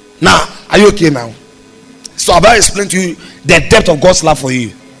 Now, are you okay now? So I've explained to you the depth of God's love for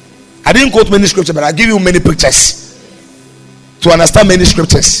you. I didn't quote many scriptures, but I give you many pictures to understand many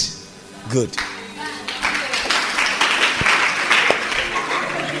scriptures. Good.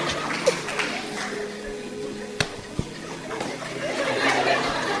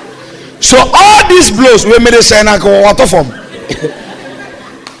 So all these blows we made a sign like water form.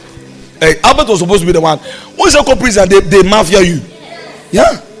 Hey, Albert was supposed to be the one. Once you go prison, they mafia you.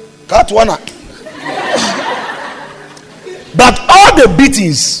 Yeah, cut one. But all the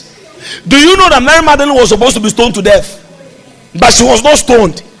beatings. Do you know that Mary Magdalene was supposed to be stoned to death? But she was not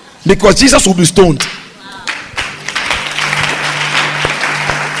stoned because Jesus will be stoned.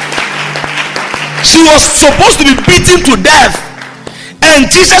 She was supposed to be beaten to death. And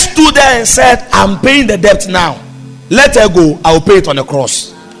Jesus stood there and said, I'm paying the debt now. Let her go. I will pay it on the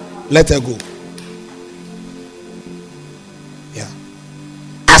cross. Let her go. Yeah.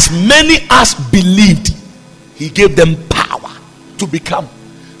 As many as believed, he gave them power to become.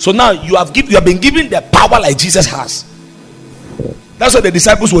 So now you have been given the power like Jesus has. That's why the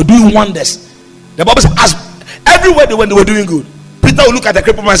disciples were doing wonders. The Bible says, as everywhere they went, they were doing good. Peter will look at the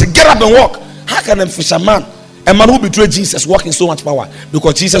crippled man and say, get up and walk. How can a fisherman, a man who betrayed Jesus, walk in so much power?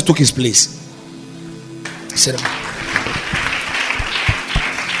 Because Jesus took his place. Sit down.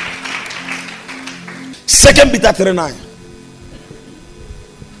 2 Peter 3:9.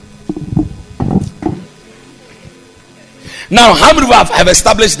 Now, how many of us have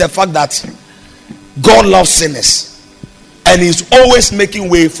established the fact that God loves sinners and He's always making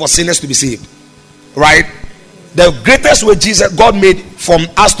way for sinners to be saved? Right? The greatest way God made from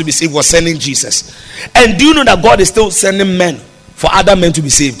us to be saved was sending Jesus. And do you know that God is still sending men for other men to be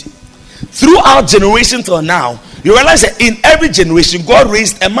saved? Throughout generation till now, you realize that in every generation God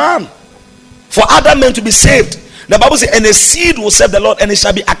raised a man for other men to be saved. The Bible says, and a seed will serve the Lord, and it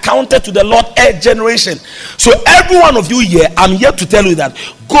shall be accounted to the Lord a generation. So every one of you here, I'm here to tell you that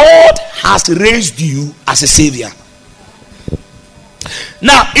God has raised you as a savior.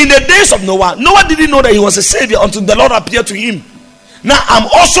 Now, in the days of Noah didn't know that he was a savior until the Lord appeared to him. Now, I'm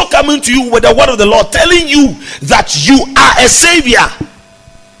also coming to you with the word of the Lord, telling you that you are a savior.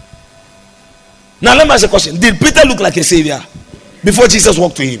 Now, let me ask a question. Did Peter look like a savior before Jesus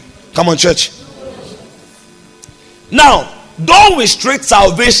walked to him? Come on, church. Now, don't restrict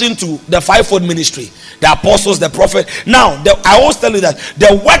salvation to the fivefold ministry, the apostles, the prophet. Now, I always tell you that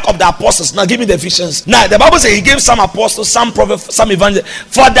the work of the apostles. Now, give me the Ephesians. Now, the Bible says he gave some apostles, some prophets, some evangelists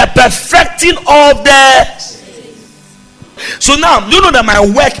for the perfecting of the. So now, you know that my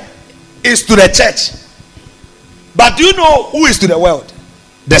work is to the church, but do you know who is to the world?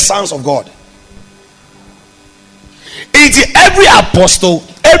 The sons of God. It's every apostle,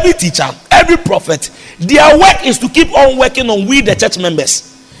 every teacher, every prophet. Their work is to keep on working on we the church members,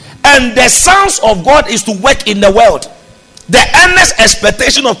 and the sons of God is to work in the world. The earnest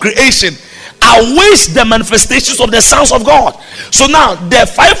expectation of creation awaits the manifestations of the sons of God. So now the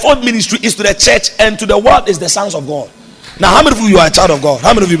fivefold ministry is to the church, and to the world is the sons of God. Now, how many of you are a child of God?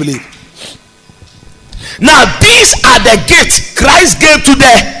 How many of you believe? Now, these are the gifts Christ gave to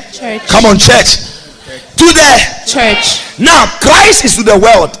the church. Come on, church. To the church. Now, Christ is to the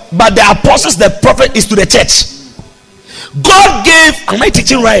world, but the apostles, the prophet is to the church. God gave, am I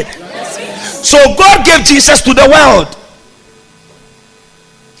teaching right? So God gave Jesus to the world.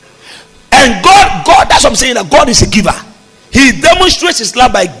 And God, that's what I'm saying, that God is a giver. He demonstrates his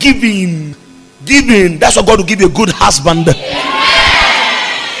love by giving. That's why God will give you a good husband.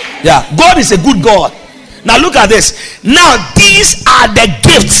 Yeah, God is a good God. Now look at this. Now these are the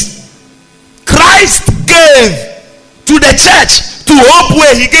gifts Christ gave to the church. To Hope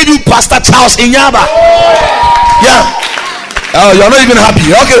Way, he gave you Pastor Charles Nyaaba. Yeah. Oh, you're not even happy.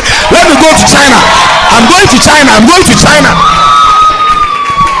 Okay, let me go to China. I'm going to China.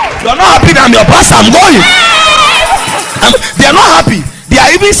 You're not happy that I'm your pastor. I'm going. They are not happy. They are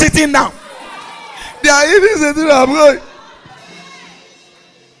even sitting down. I'm going.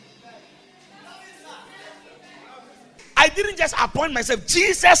 I didn't just appoint myself.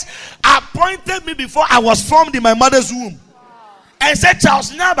 Jesus appointed me before I was formed in my mother's womb. And said,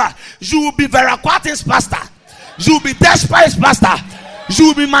 Charles Nyaaba, you will be Veraquatin's pastor. You will be Despise pastor. You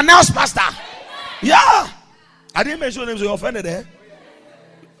will be Manel's pastor. Yeah. I didn't mention names, so you're offended, eh?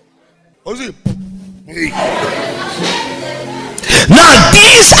 Now,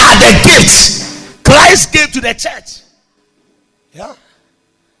 these are the gifts Christ gave to the church. Yeah.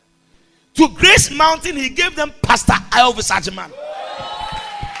 To Grace Mountain, he gave them Pastor Iovi Sajiman.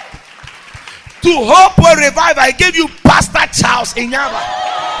 To Hope Way Revive, I gave you Pastor Charles Nyaaba.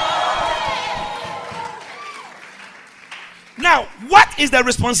 Now, what is the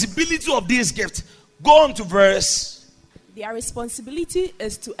responsibility of these gifts? Go on to verse. Their responsibility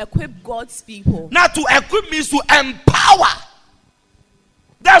is to equip God's people. Now, to equip means to empower.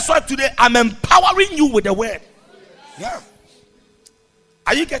 That's why today I'm empowering you with the word. Yeah.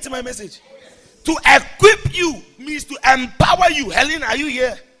 Are you getting my message? To equip you means to empower you. Helen, are you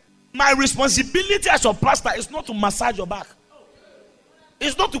here? My responsibility as your pastor is not to massage your back.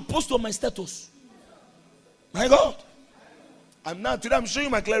 It's not to post on my status. My God. Today I'm showing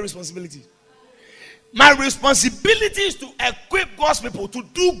you my clear responsibility. My responsibility is to equip God's people to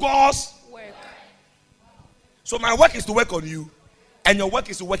do God's work. So my work is to work on you, and your work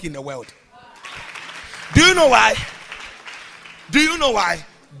is to work in the world. Do you know why?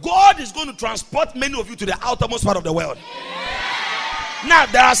 God is going to transport many of you to the outermost part of the world. Now,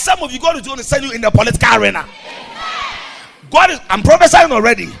 there are some of you, God is going to send you in the political arena. I'm prophesying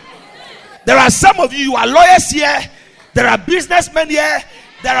already. There are some of you are lawyers here. There are businessmen here.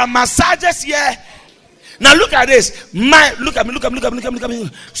 There are massagers here. Now look at this. Look at me.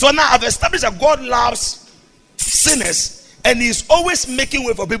 So now I've established that God loves sinners, and He's always making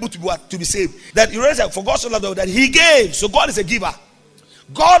way for people to be saved. That you realize that for God so loved the world that He gave. So God is a giver.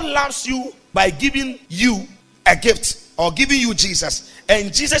 God loves you by giving you a gift or giving you Jesus.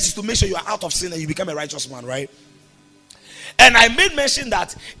 And Jesus is to make sure you are out of sin and you become a righteous man, right? And I made mention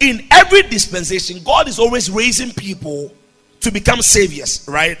that in every dispensation, God is always raising people to become saviors,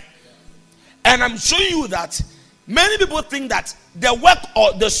 right? And I'm showing you that many people think that the work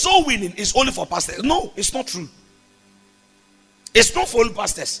or the soul winning is only for pastors. No, it's not true. It's not for all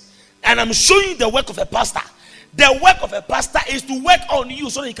pastors. And I'm showing you the work of a pastor. The work of a pastor is to work on you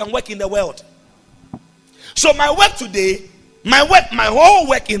so that you can work in the world. So my work today, my whole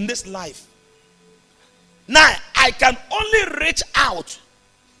work in this life. Now, I can only reach out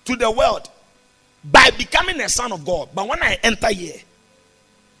to the world by becoming a son of God. But when I enter here,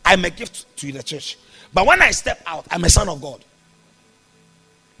 I'm a gift to the church. But when I step out, I'm a son of God.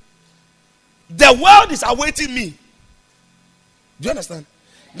 The world is awaiting me. Do you understand?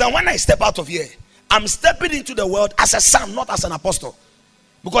 Then when I step out of here, I'm stepping into the world as a son, not as an apostle.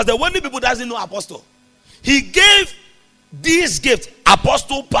 Because the worldly people doesn't know apostle. He gave these gifts,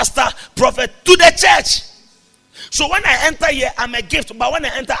 apostle, pastor, prophet, to the church. So when I enter here, I'm a gift. But when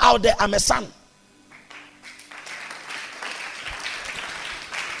I enter out there, I'm a son.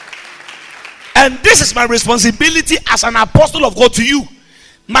 And this is my responsibility as an apostle of God to you.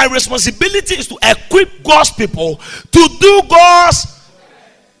 My responsibility is to equip God's people to do God's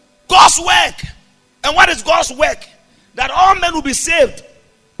work. And what is God's work? That all men will be saved.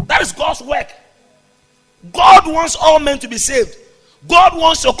 That is God's work. God wants all men to be saved. God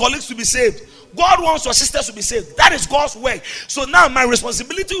wants your colleagues to be saved. God wants your sisters to be saved. That is God's work. So now my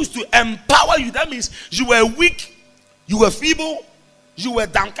responsibility is to empower you. That means you were weak, you were feeble, you were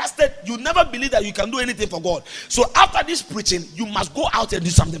downcasted. You never believed that you can do anything for God. So after this preaching, you must go out and do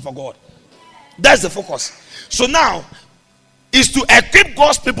something for God. That's the focus. So now is to equip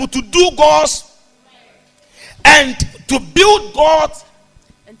God's people to do God's and to build God's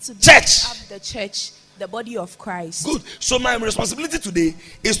and to build church. up the church, the body of Christ. Good. So my responsibility today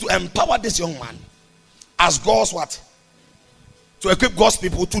is to empower this young man as God's what? To equip God's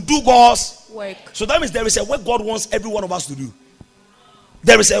people to do God's work. So that means there is a work God wants every one of us to do.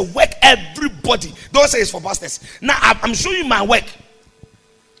 There is a work everybody. Don't say it's for pastors. Now I'm showing you my work.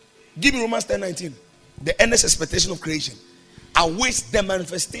 Give me Romans 10:19. The earnest expectation of creation awaits the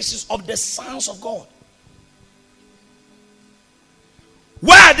manifestations of the sons of God.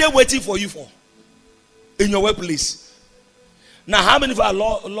 What are they waiting for you for? In your workplace. Now, how many of our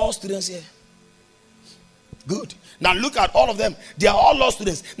law students here? Good. Now look at all of them. They are all law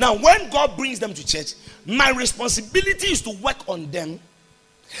students. Now, when God brings them to church, my responsibility is to work on them.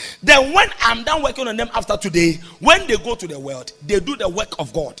 Then when I'm done working on them after today, when they go to the world, they do the work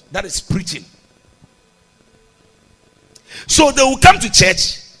of God. That is preaching. So they will come to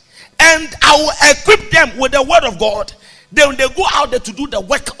church and I will equip them with the word of God. Then they go out there to do the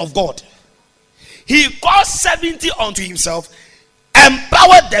work of God. He called 70 unto himself,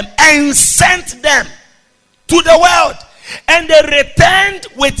 empowered them and sent them to the world. And they returned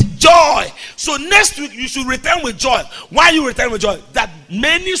with joy. So next week you should return with joy. Why you return with joy? That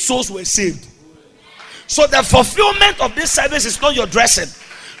many souls were saved. So the fulfillment of this service is not your dressing.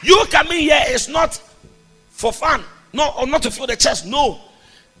 You coming here is not for fun. No, or not to fill the chest. No.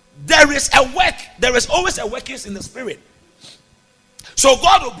 There is a work. There is always a workings in the spirit. So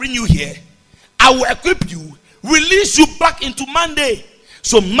God will bring you here. I will equip you. Release you back into Monday.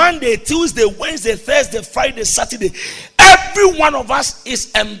 So Monday, Tuesday, Wednesday, Thursday, Friday, Saturday, every one of us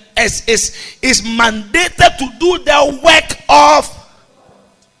is mandated to do the work of.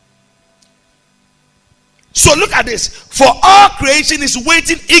 So look at this. For all creation is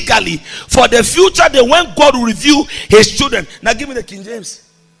waiting eagerly for the future day when God will reveal his children. Now give me the King James.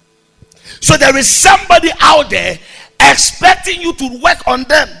 So there is somebody out there expecting you to work on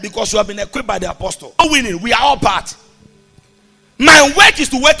them because you have been equipped by the apostle. No winning. We are all part. My work is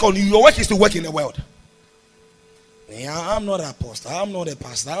to work on you. Your work is to work in the world. Yeah, I'm not an apostle. I'm not a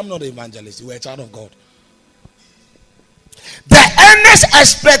pastor. I'm not an evangelist. You are a child of God. The earnest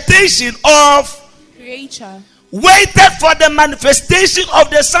expectation of Creator waited for the manifestation of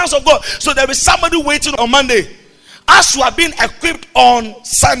the sons of God. So there is somebody waiting on Monday. As you have been equipped on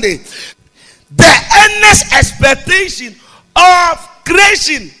Sunday. The earnest expectation of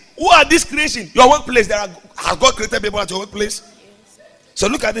creation. Who are this creation? Your workplace. Has God created people at your workplace? So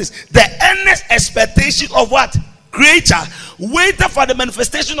look at this. The earnest expectation of what? Creator waited for the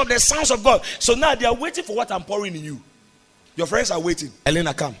manifestation of the sons of God. So now they are waiting for what I'm pouring in you. Your friends are waiting.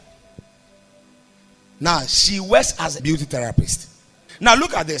 Elena, come. Now she works as a beauty therapist. Now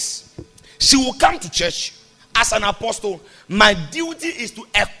look at this. She will come to church as an apostle. My duty is to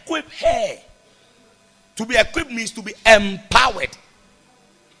equip her. To be equipped means to be empowered.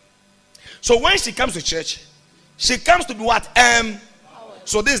 So when she comes to church, she comes to be what?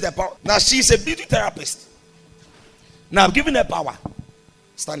 So this is the power. Now she is a beauty therapist. Now I'm giving her power.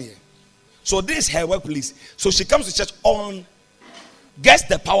 Stand here. So this is her workplace. So she comes to church on, gets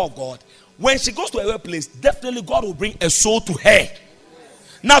the power of God. When she goes to her workplace, definitely God will bring a soul to her.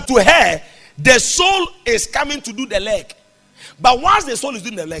 Now to her, the soul is coming to do the leg. But once the soul is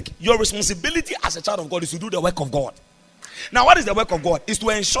doing the leg, your responsibility as a child of God is to do the work of God. Now what is the work of God? Is to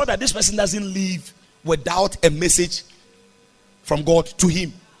ensure that this person doesn't leave without a message from God to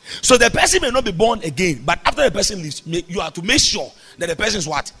him. So the person may not be born again, but after the person leaves, you have to make sure that the person is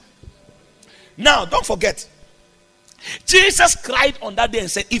what? Now, don't forget, Jesus cried on that day and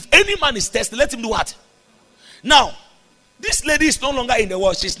said, if any man is thirsty, let him do what? Now, this lady is no longer in the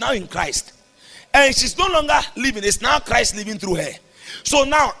world. She's now in Christ. And she's no longer living. It's now Christ living through her. So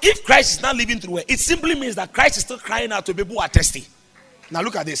now, if Christ is not living through her, it simply means that Christ is still crying out to people who are thirsty. Now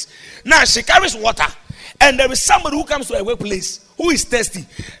look at this. Now she carries water. And there is somebody who comes to a workplace who is thirsty.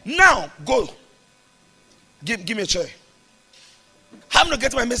 Now, go. Give me a chair. How am I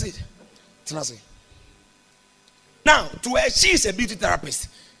get my message? Now, to her, she is a beauty therapist.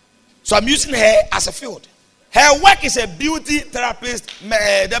 So I'm using her as a field. Her work is a beauty therapist,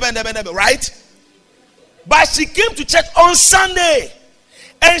 right? But she came to church on Sunday.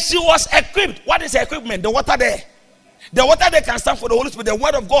 And she was equipped. What is her equipment? The water there. The water there can stand for the Holy Spirit, the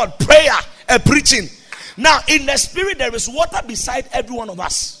word of God, prayer, and preaching. Now, in the spirit, there is water beside every one of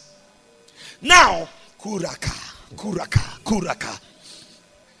us. Now, kuraka.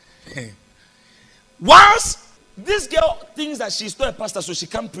 Once this girl thinks that she's not a pastor, so she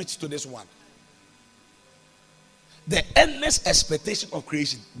can't preach to this one. The endless expectation of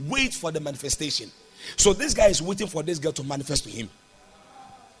creation waits for the manifestation. So this guy is waiting for this girl to manifest to him.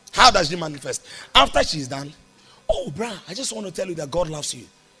 How does she manifest? After she's done, oh, bruh, I just want to tell you that God loves you.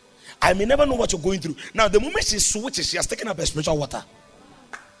 I may never know what you're going through. Now, the moment she switches, she has taken up a spiritual water.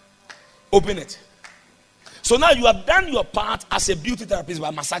 Open it. So now you have done your part as a beauty therapist by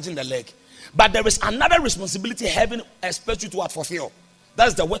massaging the leg. But there is another responsibility heaven expects you to fulfill.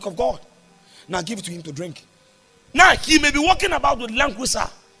 That's the work of God. Now give it to him to drink. Now he may be walking about with lamp cruiser.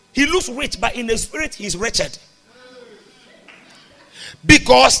 He looks rich, but in the spirit he is wretched.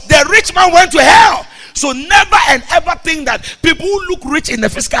 Because the rich man went to hell. So never and ever think that people who look rich in the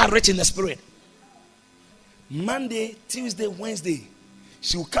physical are rich in the spirit. Monday, Tuesday, Wednesday,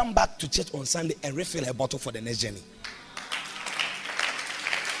 she will come back to church on Sunday and refill her bottle for the next journey.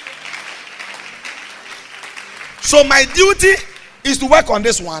 So my duty is to work on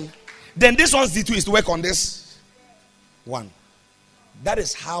this one. Then this one's duty is to work on this one. That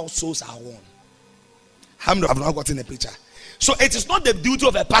is how souls are won. How many have not gotten a picture? So it is not the duty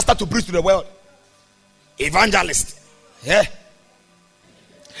of a pastor to preach to the world. Evangelist. Yeah.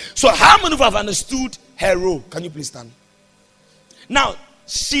 So how many of you have understood her role? Can you please stand? Now,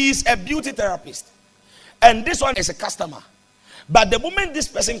 she is a beauty therapist. And this one is a customer. But the moment this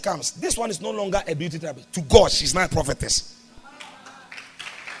person comes, this one is no longer a beauty therapist. To God, she's not a prophetess.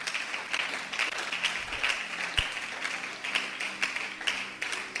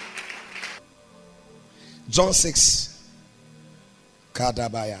 John 6.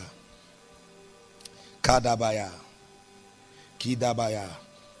 Kadabaya. Kidabaya.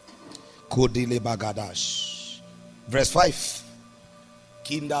 Kodile bagadash. Verse 5.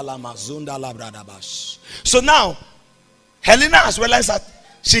 Kindala mazunda labradabash. So now, Helena has realized that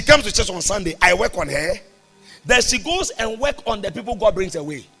she comes to church on Sunday. I work on her. Then she goes and work on the people God brings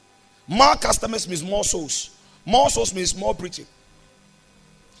away. More customers means more souls. More souls means more preaching.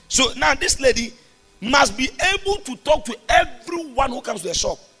 So now this lady must be able to talk to everyone who comes to the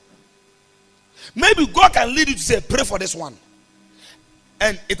shop. Maybe God can lead you to say, pray for this one.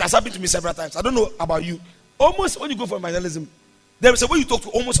 And it has happened to me several times. I don't know about you. Almost when you go for evangelism, there is a way you talk to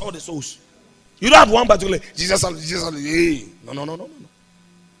almost all the souls. You don't have one particular Jesus. Hey. No.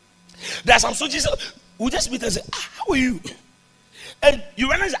 There are some souls Jesus will just meet and say, how are you? And you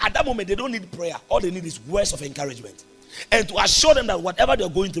realize at that moment they don't need prayer. All they need is words of encouragement. And to assure them that whatever they're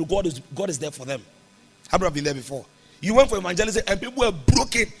going through, God is there for them. Have you been there before? You went for evangelism and people were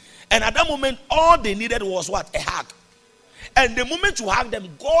broken. And at that moment, all they needed was what? A hug. And the moment you hug them,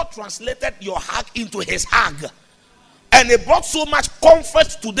 God translated your hug into his hug. And it brought so much comfort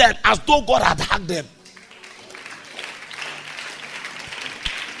to them as though God had hugged them.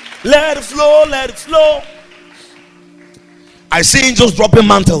 Let it flow, let it flow. I see angels dropping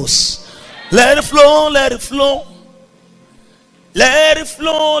mantles. Let it flow, let it flow. Let it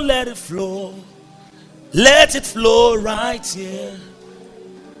flow, let it flow. Let it flow right here.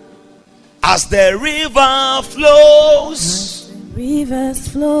 As the river flows. As the rivers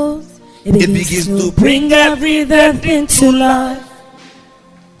flows. It begins to bring every death into life.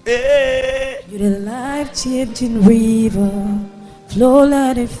 Hey. You're the life-changing river. Flow,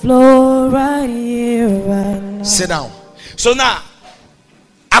 let it flow right here, right now. Sit down. So now,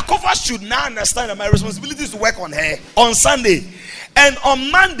 Akofa should now understand that my responsibility is to work on her on Sunday. And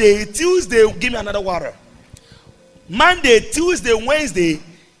on Monday, Tuesday, give me another water. Monday, Tuesday, Wednesday,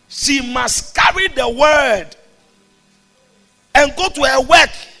 she must carry the word and go to her work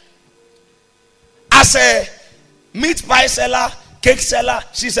as a meat pie seller, cake seller.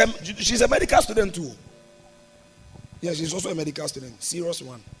 She's a medical student too. Yeah, she's also a medical student. Serious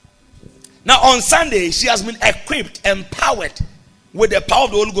one. Now on Sunday, she has been equipped, empowered with the power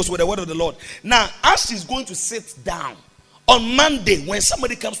of the Holy Ghost, with the word of the Lord. Now, as she's going to sit down on Monday, when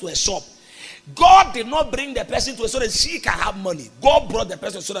somebody comes to a shop, God did not bring the person to her so that she can have money. God brought the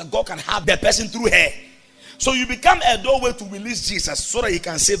person so that God can have the person through her. So you become a doorway to release Jesus so that he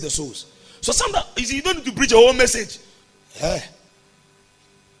can save the souls. So sometimes you don't need to preach a whole message.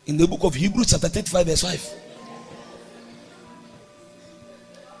 In the book of Hebrews chapter 35 verse 5.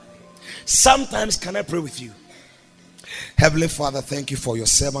 Sometimes can I pray with you? Heavenly Father, thank you for your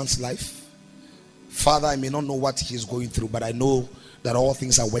servant's life. Father, I may not know what he is going through, but I know that all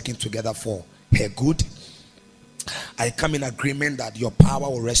things are working together for her good. I come in agreement that your power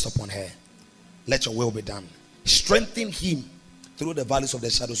will rest upon her. Let your will be done. Strengthen him through the valleys of the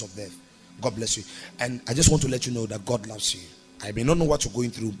shadows of death. God bless you. And I just want to let you know that God loves you. I may not know what you're going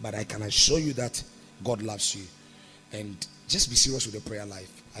through, but I can assure you that God loves you. And just be serious with the prayer life.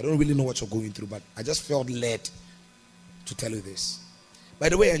 I don't really know what you're going through, but I just felt led to tell you this. By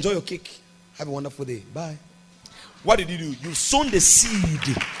the way, enjoy your cake. Have a wonderful day. Bye. What did you do? You sown the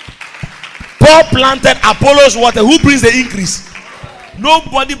seed. Paul planted, Apollos water. Who brings the increase?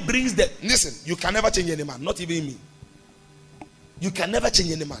 Nobody brings the... Listen, you can never change any man. Not even me. You can never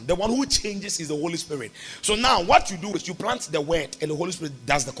change any man. The one who changes is the Holy Spirit. So now what you do is you plant the word and the Holy Spirit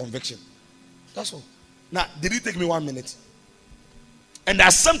does the conviction. That's all. Now, did it take me 1 minute? And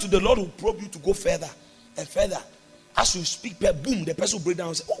there's something the Lord will probe you to go further and further. As you speak, boom, the person will break down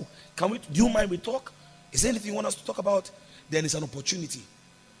and say, oh, do you mind we talk? Is there anything you want us to talk about? Then it's an opportunity.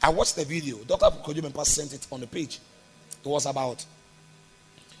 I watched the video. Dr. Kojo sent it on the page. It was about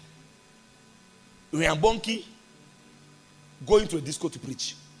Riambonki going to a disco to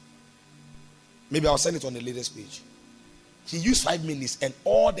preach. Maybe I'll send it on the latest page. He used 5 minutes and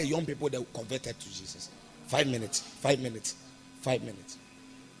all the young people that converted to Jesus. 5 minutes, 5 minutes, 5 minutes.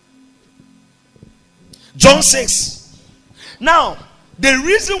 John 6. Now, the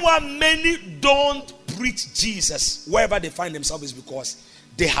reason why many don't preach Jesus wherever they find themselves is because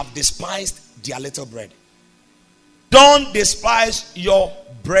they have despised their little bread. Don't despise your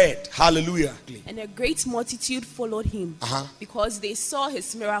bread. Hallelujah. And a great multitude followed him because they saw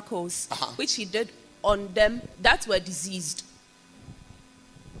his miracles, which he did on them that were diseased.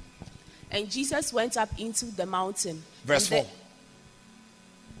 And Jesus went up into the mountain. Verse 4.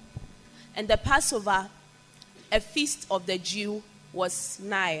 And the Passover, a feast of the Jew, was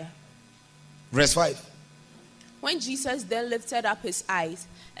nigh. Verse 5. When Jesus then lifted up his eyes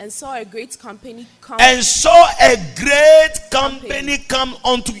and saw a great company come. And saw a great company come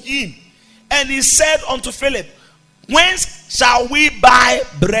unto him. And he said unto Philip, whence shall we buy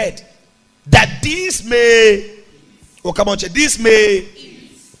bread that these may... Oh, come on, check. This may...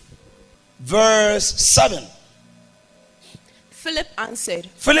 Verse 7. Philip answered,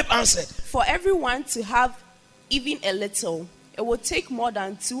 for everyone to have even a little, it will take more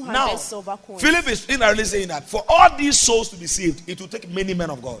than 200 now, silver coins. Philip is really saying that for all these souls to be saved, it will take many men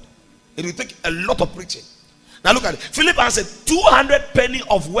of God. It will take a lot of preaching. Now look at it. Philip answered, 200 penny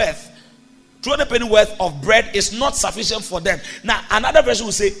of worth. 200 penny worth of bread is not sufficient for them. Now another version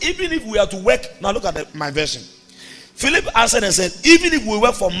will say, even if we are to work. Now look at my version. Philip answered and said, even if we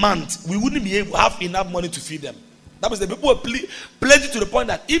work for months, we wouldn't be able to have enough money to feed them. That was the people were plenty to the point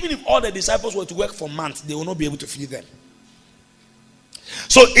that even if all the disciples were to work for months, they will not be able to feed them.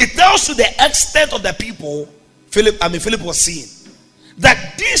 So it tells you the extent of the people Philip was seeing.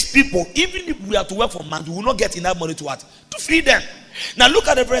 That these people, even if we are to work for months, we will not get enough money to what? To feed them. Now look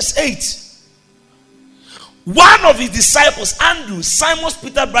at the verse 8. One of his disciples, Andrew, Simon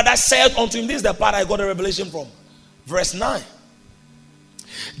Peter's brother, said unto him, this is the part I got a revelation from. Verse 9.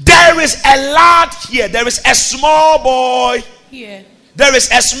 There is a lad here. There is a small boy here. There is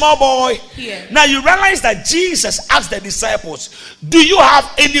a small boy here. Now you realize that Jesus asked the disciples, do you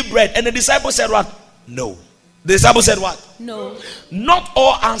have any bread? And the disciples said what? No. The disciples said what? No. Not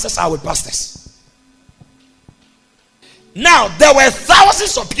all answers are with pastors. Now there were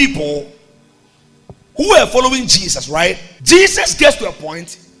thousands of people who were following Jesus, right? Jesus gets to a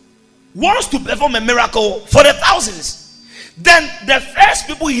point, wants to perform a miracle for the thousands. Then the first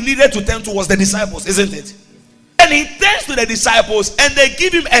people he needed to turn to was the disciples, isn't it? And he turns to the disciples and they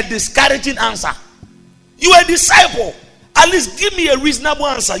give him a discouraging answer. You are a disciple. At least give me a reasonable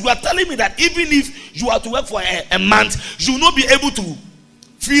answer. You are telling me that even if you are to work for a month, you will not be able to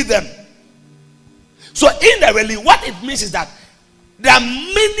feed them. So indirectly, what it means is that there are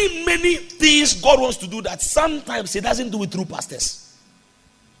many things God wants to do that sometimes he doesn't do it through pastors.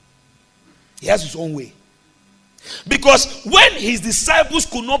 He has his own way. Because when his disciples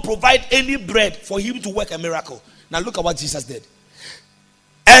could not provide any bread for him to work a miracle, now look at what Jesus did.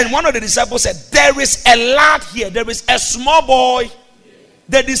 And one of the disciples said, there is a lad here, there is a small boy.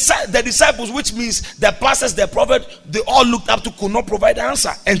 The disciples, which means the pastors, the prophet, they all looked up to, could not provide the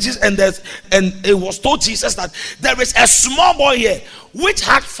answer. And it was told Jesus that there is a small boy here which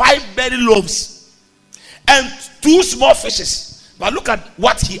had 5 barley loaves and 2 small fishes. But look at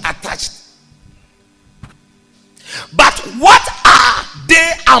what he attached. But what are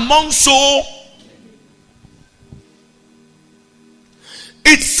they among so?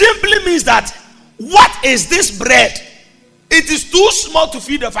 It simply means that what is this bread? It is too small to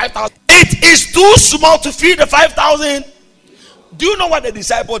feed the 5,000. It is too small to feed the 5,000. Do you know what the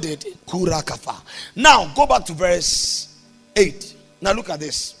disciple did? Kurakafa. Now go back to verse 8. Now look at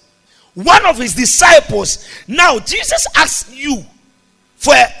this. One of his disciples. Now Jesus asked you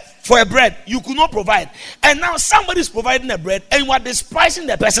for a bread. You could not provide. And now somebody is providing a bread and you are despising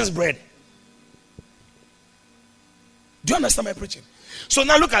the person's bread. Do you understand my preaching? So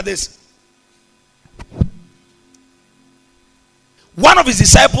now look at this. One of his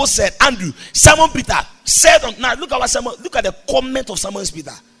disciples said, Andrew, Simon Peter said, now look at the comment of Simon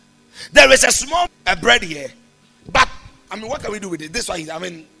Peter. There is a small bread here, but what can we do with it? This one,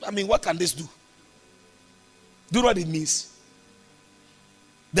 what can this do? Do you know what it means?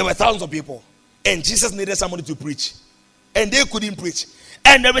 There were thousands of people, and Jesus needed somebody to preach, and they couldn't preach.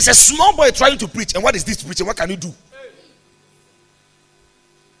 And there is a small boy trying to preach, and what is this preaching? What can you do?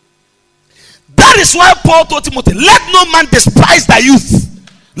 That is why Paul told Timothy, let no man despise thy youth.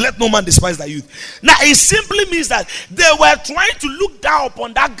 Let no man despise thy youth. Now it simply means that they were trying to look down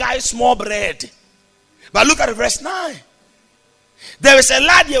upon that guy's small bread. But look at verse 9. There is a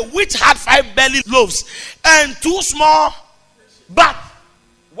lad here which had 5 barley loaves and 2 small. But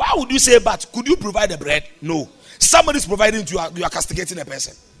why would you say but? Could you provide the bread? No. Somebody is providing it, you are castigating a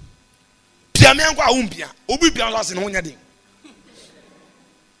person.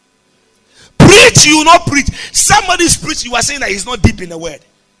 Preach, you will not preach. Somebody's preaching, you are saying that he's not deep in the word.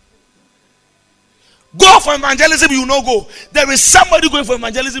 Go for evangelism, you will not go. There is somebody going for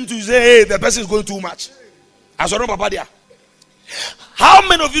evangelism to say, hey, the person is going too much. As well, Papa there. How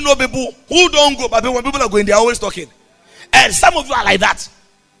many of you know people who don't go, but when people are going, they are always talking? And some of you are like that.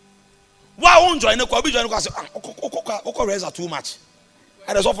 Why won't join the club? Raise are too much.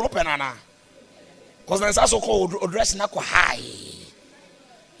 And there's often open now. Because there's also called address high.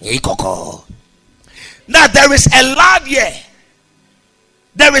 Now there is a lad here.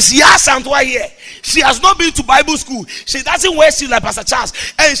 There is Yasantwa here. She has not been to Bible school. She doesn't wear shoes like Pastor Charles.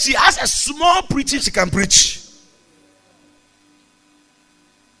 And she has a small preaching she can preach.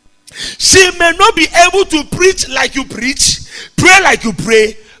 She may not be able to preach like you preach, pray like you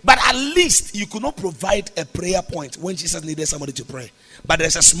pray, but at least you could not provide a prayer point when Jesus needed somebody to pray. But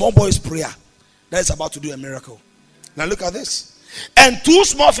there's a small boy's prayer that is about to do a miracle. Now look at this. And 2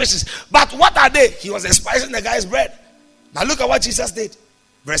 small fishes. But what are they? He was despising the guy's bread. Now look at what Jesus did.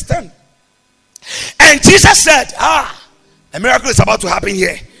 Verse 10. And Jesus said, a miracle is about to happen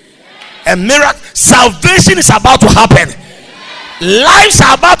here. A miracle, salvation is about to happen. Lives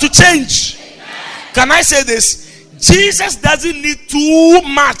are about to change. Can I say this? Jesus doesn't need too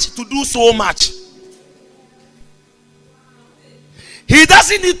much to do so much. He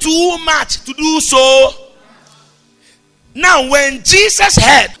doesn't need too much to do so. Now, when Jesus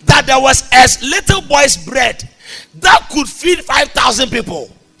heard that there was a little boy's bread that could feed 5,000 people,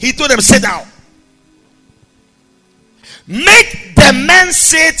 he told them, sit down. Make the men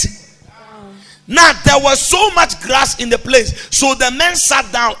sit. Now, there was so much grass in the place, so the men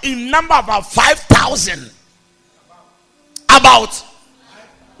sat down in number about 5,000. About.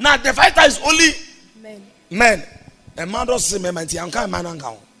 Now, the 5,000 is only men. A man doesn't say men,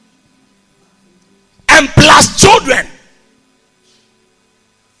 and plus children.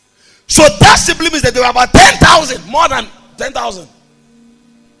 So that simply means that there were about 10,000, more than 10,000.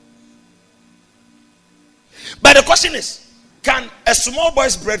 But the question is, can a small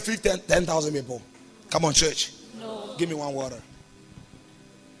boy's bread feed 10,000 people? Come on, church. No. Give me one water.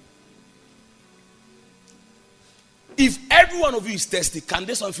 If every one of you is thirsty, can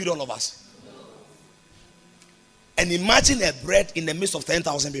this one feed all of us? No. And imagine a bread in the midst of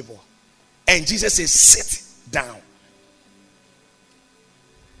 10,000 people. And Jesus says, sit down.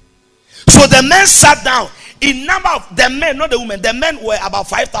 So the men sat down. In number of the men, not the women, the men were about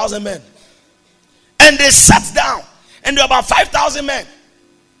 5,000 men. And they sat down. And there were about 5,000 men.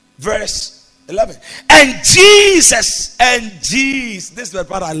 Verse 11. And Jesus, this is the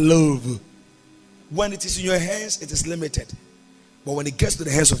part I love. When it is in your hands, it is limited. But when it gets to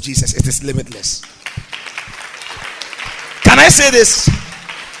the hands of Jesus, it is limitless. Can I say this?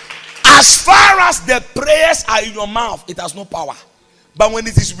 As far as the prayers are in your mouth, it has no power. But when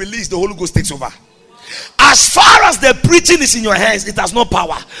it is released, the Holy Ghost takes over. As far as the preaching is in your hands, it has no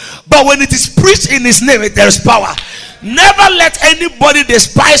power. But when it is preached in His name, there is power. Never let anybody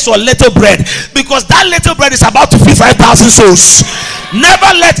despise your little bread, because that little bread is about to feed 5,000 souls.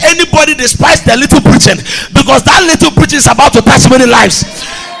 Never let anybody despise the little preaching, because that little preaching is about to touch many lives.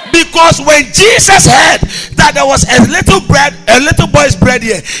 Because when Jesus heard that there was a little bread, a little boy's bread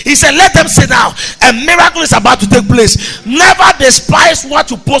here, He said, let them sit down. A miracle is about to take place. Never despise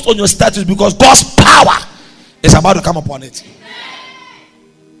what you post on your status, because God's power is about to come upon it.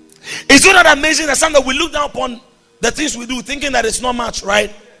 Is it not amazing that sometimes we look down upon the things we do, thinking that it's not much,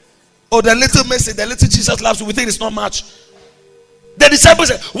 right? Or the little message, the little Jesus loves you, we think it's not much. The disciples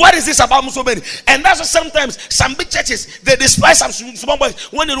said, what is this about so many? And that's why sometimes some big churches, they despise some small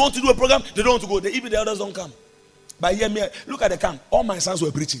boys. When they want to do a program, they don't want to go. Even the others don't come. But hear me, look at the camp. All my sons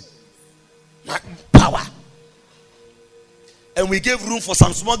were preaching. Power. And we gave room for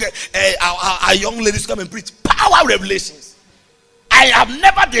some small girls, our young ladies to come and preach. Power revelations. I have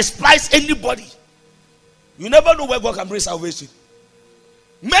never despised anybody. You never know where God can bring salvation.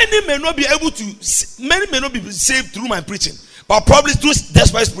 Many may not be saved through my preaching, but probably through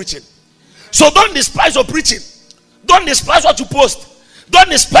Despise preaching. So don't despise your preaching. Don't despise what you post. Don't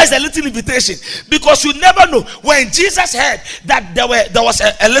despise the little invitation, because you never know. When Jesus heard that there was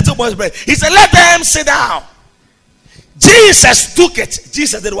a little boy's bread, He said, let them sit down. Jesus took it.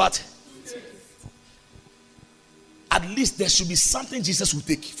 Jesus did what? At least there should be something Jesus will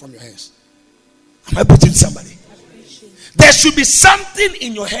take from your hands. Am I preaching to somebody? There should be something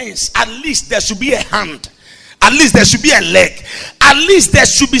in your hands. At least there should be a hand. At least there should be a leg. At least there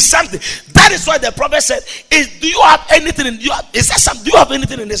should be something. That is why the prophet said, do you have anything in do you have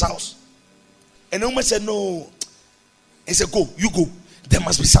anything in this house? And the woman said, no. He said, go, you go. There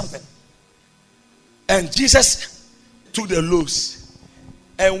must be something. And Jesus took the loaves.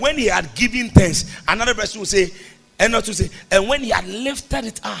 And when He had given thanks, another person will say, and not to say, and when He had lifted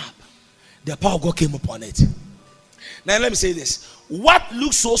it up, the power of God came upon it. Now let me say this. What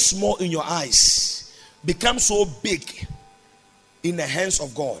looks so small in your eyes becomes so big in the hands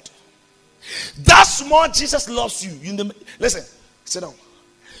of God. That small Jesus loves you. Listen, sit down.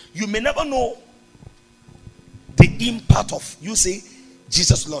 You may never know the impact of you say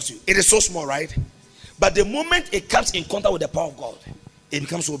Jesus loves you. It is so small, right? But the moment it comes in contact with the power of God, it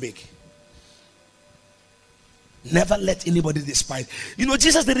becomes so big. Never let anybody despise.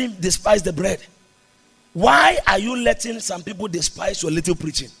 Jesus didn't despise the bread. Why are you letting some people despise your little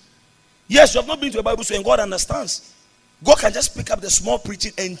preaching? Yes, you have not been to a Bible school, and God understands. God can just pick up the small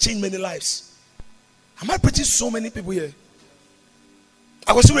preaching and change many lives. Am I preaching so many people here?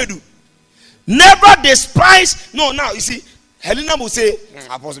 I was ready to do. Never despise. No, now you see, Helena will say,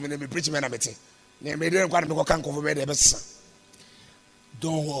 Apostle, me preaching man,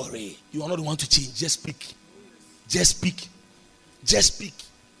 don't worry. You are not the one to change. Just speak. Just speak. Just speak.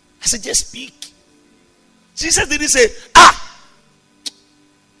 I said, just speak. Jesus didn't say,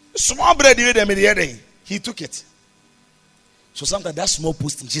 small bread, He took it. So sometimes that small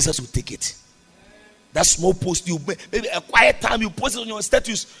posting, Jesus will take it. That small post, you maybe a quiet time, you post it on your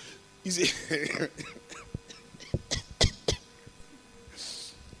status. You say,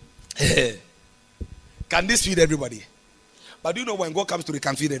 can this feed everybody? But do you know when God comes to it,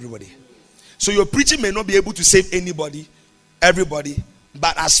 can feed everybody? So your preaching may not be able to save anybody, everybody,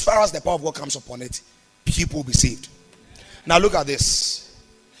 but as far as the power of God comes upon it, people will be saved. Now look at this.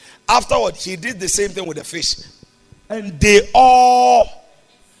 Afterward, He did the same thing with the fish. And they all,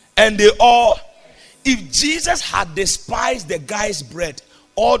 if Jesus had despised the guy's bread,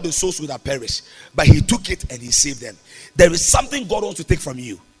 all the souls would have perished. But He took it and He saved them. There is something God wants to take from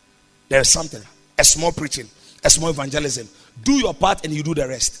you. There is something. A small preaching, a small evangelism. Do your part and you do the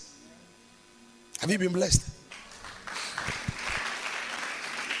rest. Have you been blessed?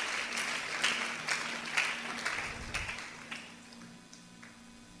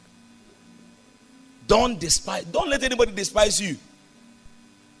 Don't despise. Don't let anybody despise you.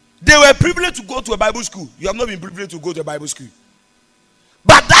 They were privileged to go to a Bible school. You have not been privileged to go to a Bible school.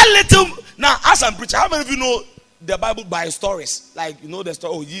 But that little, now as I'm preaching, how many of you know the Bible by stories? Like, the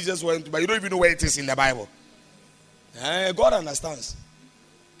story, oh, Jesus went, but you don't even know where it is in the Bible. God understands.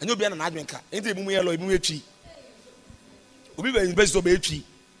 And you'll be an admin car. Ain't it yellow? You'll be in best of a tree.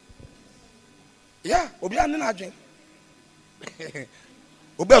 Yeah, we'll be an admin.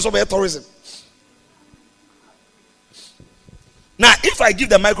 We'll be also by tourism. Now, if I give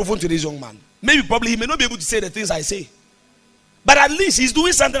the microphone to this young man, probably he may not be able to say the things I say. But at least he's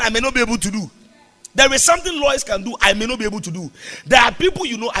doing something I may not be able to do. There is something lawyers can do I may not be able to do. There are people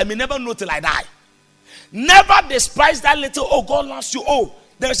I may never know till I die. Never despise that little, oh, God loves you. Oh,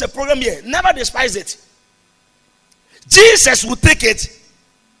 there is a program here. Never despise it. Jesus will take it.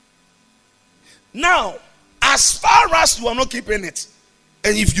 Now, as far as you are not keeping it,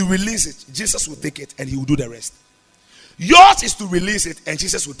 and if you release it, Jesus will take it and he will do the rest. Yours is to release it and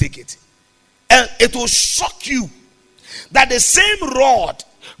Jesus will take it. And it will shock you that the same rod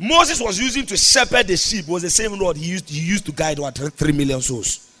Moses was using to shepherd the sheep was the same rod he used to guide 3 million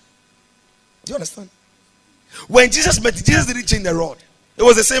souls. Do you understand? When Jesus met, Jesus didn't change the rod. It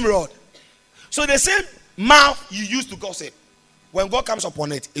was the same rod. So the same mouth you used to gossip, when God comes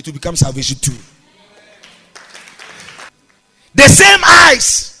upon it, it will become salvation too. The same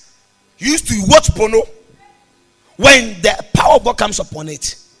eyes you used to watch porno, when the power of God comes upon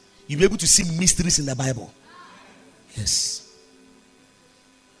it, you'll be able to see mysteries in the Bible. Yes.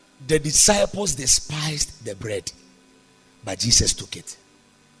 The disciples despised the bread, but Jesus took it.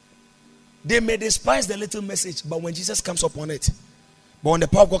 They may despise the little message, but when Jesus comes upon it, but when the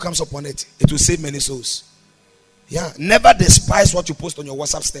power of God comes upon it, it will save many souls. Yeah. Never despise what you post on your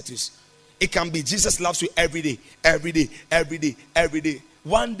WhatsApp status. It can be Jesus loves you every day, every day, every day, every day.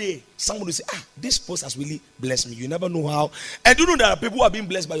 One day, someone will say, this post has really blessed me. You never know how. And you know there are people who are being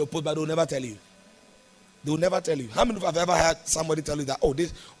blessed by your post, but they will never tell you. They will never tell you. How many of you have ever heard somebody tell you that,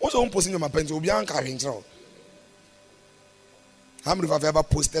 this, what's the one posting on my pants? Will be carrying. How many of you have ever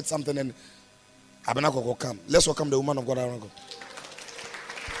posted something and Abenako come? Let's welcome the woman of God.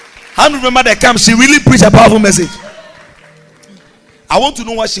 How many remember that come? She really preached a powerful message. I want to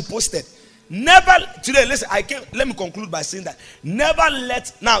know what she posted. Never today. Listen, let me conclude by saying that never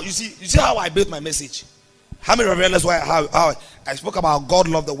let. Now you see how I built my message. How many realize how I spoke about God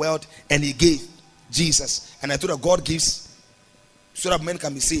loved the world and He gave Jesus, and I told that God gives so that men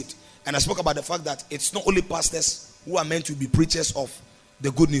can be saved. And I spoke about the fact that it's not only pastors who are meant to be preachers of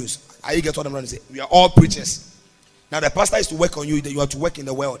the good news. I get what I'm trying to say. We are all preachers. Now the pastor is to work on you. You have to work in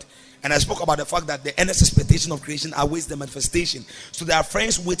the world. And I spoke about the fact that the earnest expectation of creation awaits the manifestation. So there are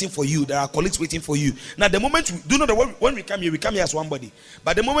friends waiting for you. There are colleagues waiting for you. Now the moment do you know that when we come here as one body.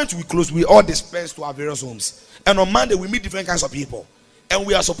 But the moment we close, we all disperse to our various homes. And on Monday we meet different kinds of people. And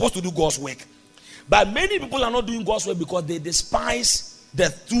we are supposed to do God's work. But many people are not doing God's work because they despise the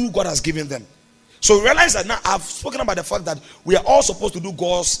tool God has given them. So realize that now I've spoken about the fact that we are all supposed to do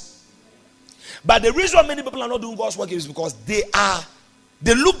God's. But the reason why many people are not doing God's work is because they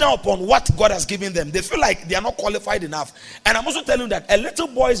look down upon what God has given them. They feel like they are not qualified enough. And I'm also telling you that a little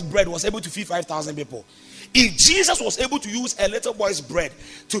boy's bread was able to feed 5,000 people. If Jesus was able to use a little boy's bread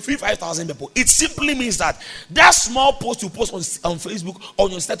to feed 5,000 people, it simply means that small post you post on Facebook,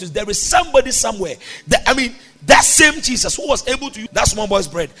 on your status, there is somebody somewhere. That same Jesus who was able to use that small boy's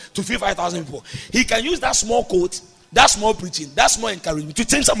bread to feed 5,000 people, he can use that small quote, that small preaching, that small encouragement to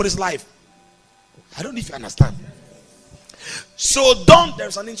change somebody's life. I don't know if you understand. So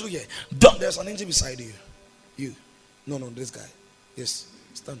there's an angel here. There's an angel beside you. You. No, this guy. Yes,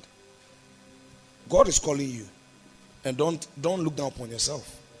 stand. God is calling you. And don't look down upon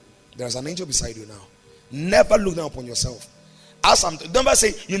yourself. There's an angel beside you now. Never look down upon yourself. Never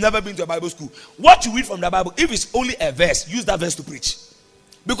say you've never been to a Bible school. What you read from the Bible, if it's only a verse, use that verse to preach.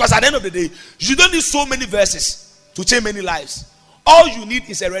 Because at the end of the day, you don't need so many verses to change many lives. All you need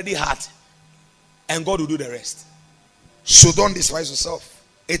is a ready heart. And God will do the rest. So don't despise yourself.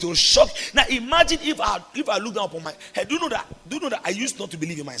 It will shock. Now imagine if I look down upon my head. Do you know that I used not to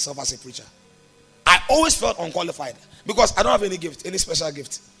believe in myself as a preacher. I always felt unqualified because I don't have any gift, any special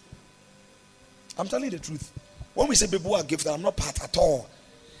gift. I'm telling you the truth. When we say people who are gifted, I'm not part at all.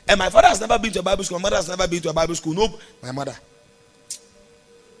 And my father has never been to a Bible school. My mother has never been to a Bible school. No, my mother.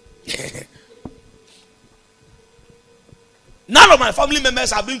 None of my family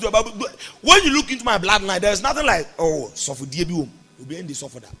members have been to a Bible. When you look into my bloodline, there's nothing like, suffer DB. You'll be in the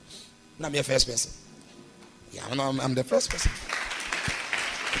suffer that. I'm your first person. Yeah, I'm the first person.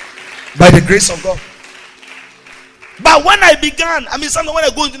 By the grace of God. But when I began, sometimes when I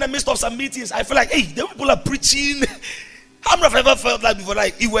go into the midst of some meetings, I feel like, hey, the people are preaching. How many of you ever felt like before,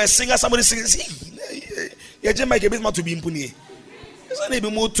 like you were a singer, somebody singing, you're just making a bit more to be in Pune.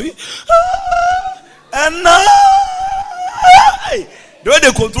 And now, the way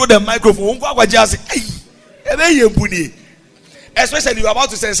they control the microphone, especially you're about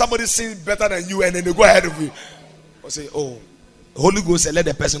to say somebody sings better than you, and then they go ahead of you. Or say, Holy Ghost said, let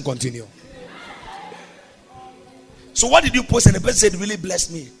the person continue. So what did you post? And the person said, really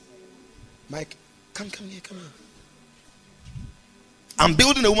blessed me. Mike, come here. I'm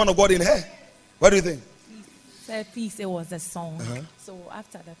building a woman of God in her. What do you think? Peace, it was a song. So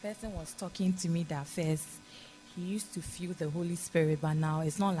after the person was talking to me that first, he used to feel the Holy Spirit, but now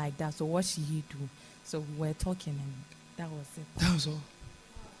it's not like that. So what should he do? So we were talking, and that was it. That was all.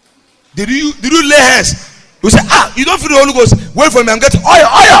 Did you lay hands? You say, you don't feel the Holy Ghost. Wait for me, I'm getting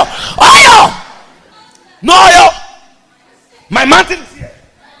oil. No oil. My mountain is here.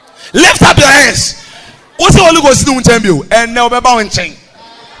 Lift up your hands. What's the Holy Ghost doing to you? And now we're bowing chain.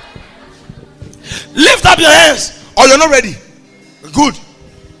 Lift up your hands. Or you're not ready. Good.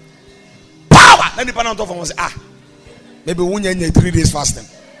 Power. Then the panel and say, maybe we need 3 days fasting.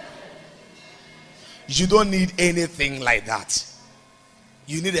 You don't need anything like that.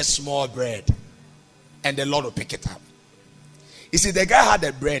 You need a small bread. And the Lord will pick it up. You see, the guy had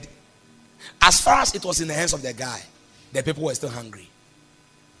the bread. As far as it was in the hands of the guy, the people were still hungry.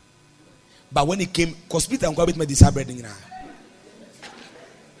 But when it came, because Peter and God made this bread.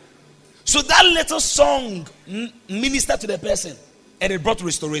 So that little song ministered to the person, and it brought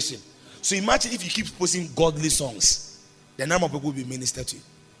restoration. So imagine if you keep posting godly songs, the number of people will be ministered to.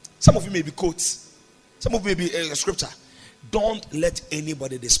 Some of you may be quotes, some of you may be scripture. Don't let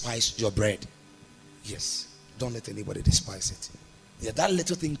anybody despise your bread. Yes, don't let anybody despise it. Yeah, that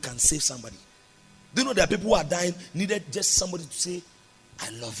little thing can save somebody. Do you know there are people who are dying, needed just somebody to say, I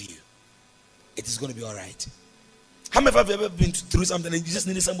love you. It is going to be all right. How many of you have ever been through something and you just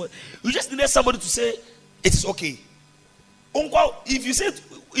needed somebody to say, it is okay. Uncle, if you say it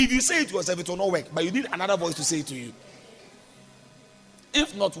to yourself, it will not work. But you need another voice to say it to you.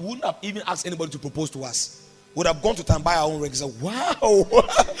 If not, we wouldn't have even asked anybody to propose to us. We would have gone to town, buy our own ring and say, wow,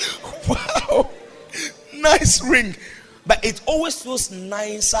 wow, nice ring. But it always feels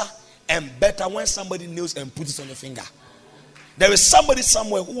nicer and better when somebody kneels and puts it on your finger. There is somebody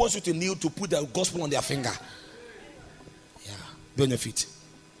somewhere who wants you to kneel to put the gospel on their finger. Yeah, be on your feet.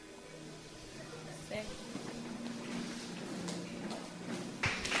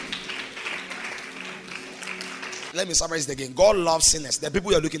 Let me summarize it again. God loves sinners. The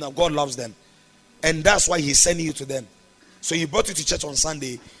people you're looking at, God loves them. And that's why He's sending you to them. So He brought you to church on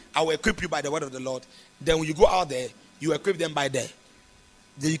Sunday. I will equip you by the word of the Lord. Then when you go out there, you equip them by there.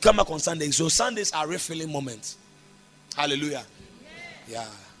 Then you come back on Sunday. So Sundays are refilling moments. Hallelujah. Yeah.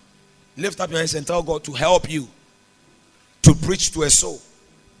 Lift up your hands and tell God to help you to preach to a soul.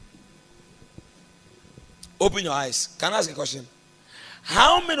 Open your eyes. Can I ask a question?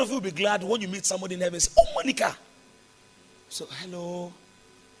 How many of you will be glad when you meet somebody in heaven and say, oh, Monica. So, hello.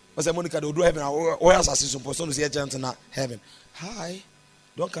 I say, Monica, they'll do heaven. Where else is some person who's here in heaven? Hi.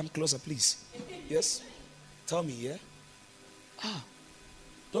 Don't come closer, please. Yes? Tell me, yeah?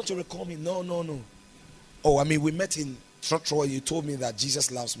 Don't you recall me? No. Oh, I mean, we met in Troy. You told me that Jesus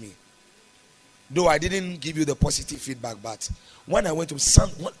loves me. Though I didn't give you the positive feedback, but when I went to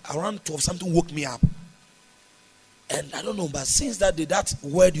around 12, something woke me up. And I don't know, but since that day, that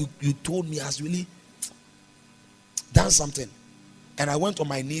word you told me has really done something. And I went on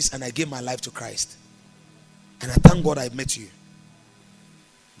my knees and I gave my life to Christ. And I thank God I met you.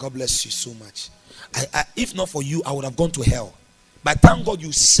 God bless you so much. If not for you, I would have gone to hell. But thank God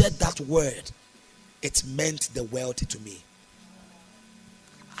you said that word. It meant the world to me.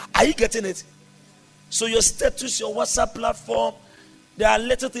 Are you getting it? So your status, your WhatsApp platform, there are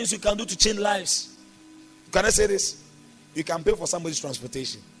little things you can do to change lives. Can I say this? You can pay for somebody's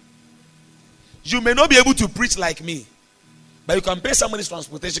transportation. You may not be able to preach like me, but you can pay somebody's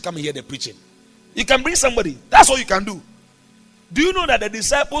transportation, come and hear the preaching. You can bring somebody. That's all you can do. Do you know that the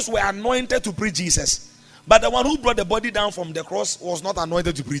disciples were anointed to preach Jesus? But the one who brought the body down from the cross was not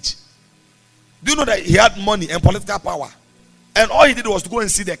anointed to preach. Do you know that he had money and political power? And all he did was to go and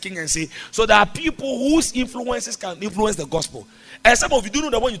see the king and say, so there are people whose influences can influence the gospel. And some of you do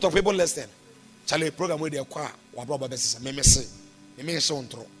know that when you talk, people listen. Charlie, program where they acquire,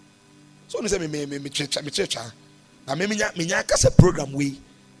 so you say me church. I mean, me program we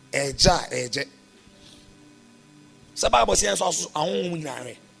eja. Sababa say so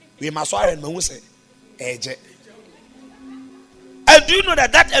ahun we must and me say eje. And do you know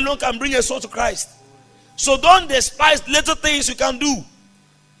that alone can bring a soul to Christ? So don't despise little things you can do.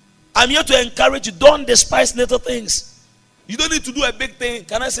 I'm here to encourage you. Don't despise little things. You don't need to do a big thing.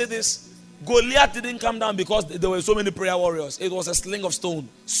 Can I say this? Goliath didn't come down because there were so many prayer warriors. It was a sling of stone.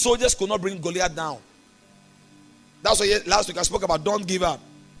 Soldiers could not bring Goliath down. That's why last week I spoke about don't give up.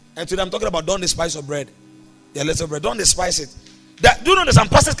 And today I'm talking about don't despise your bread. Your little bread. Don't despise it. Do you know that some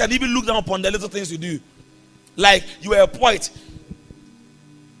pastors can even look down upon the little things you do? Like you are a poet.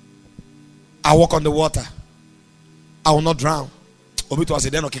 I walk on the water. I will not drown.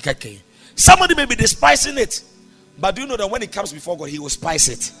 Somebody may be despising it. But do you know that when it comes before God, He will spice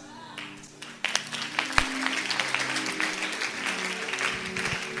it.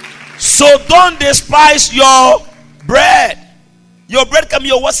 So don't despise your bread. Your bread come,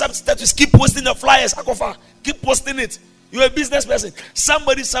 your WhatsApp status, keep posting the flyers. Akofa, keep posting it. You're a business person.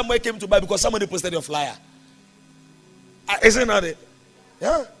 Somebody somewhere came to buy because somebody posted your flyer. Isn't that it?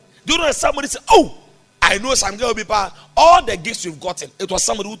 Yeah. Do you know that somebody said, oh, I know some girl will be part. All the gifts you've gotten, it was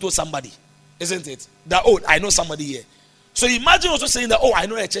somebody who told somebody. Isn't it? That, oh, I know somebody here. So imagine also saying that, oh, I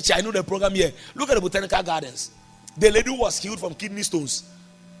know a church, I know the program here. Look at the botanical gardens. The lady who was healed from kidney stones.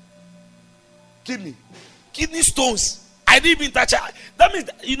 Kidney stones. I didn't even touch her. That means,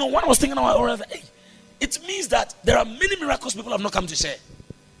 you know, when I was thinking about it, hey, it means that there are many miracles people have not come to share.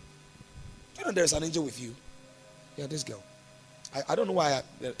 Do you know there's an angel with you? Yeah, this girl. I don't know why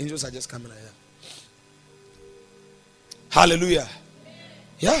the angels are just coming like that. Hallelujah.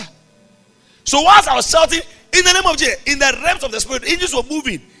 Yeah. So whilst I was shouting, in the name of Jesus, in the realms of the spirit, angels were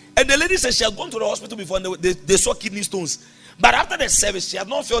moving. And the lady said she had gone to the hospital before and they saw kidney stones. But after the service, she had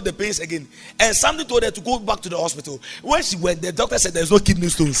not felt the pains again. And something told her to go back to the hospital. When she went, the doctor said there's no kidney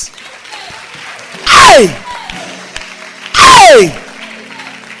stones. Hey! Hey!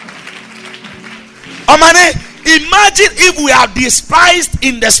 Imagine if we are despised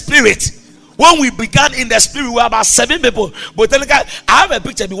in the spirit. When we began in the spirit, we were about 7 people. Botanical, I have a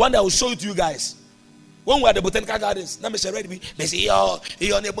picture, the one that I will show it to you guys. When we were at the botanical gardens, now Mr. Ready, they say, yo.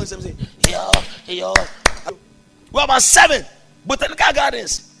 We were about 7 botanical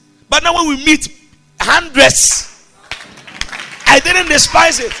gardens. But now when we meet hundreds, I didn't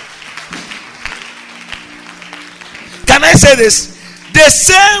despise it. Can I say this? The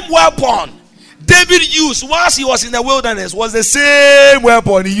same weapon David used whilst he was in the wilderness was the same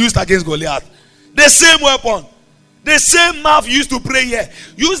weapon he used against Goliath. The same weapon. The same mouth you used to pray here.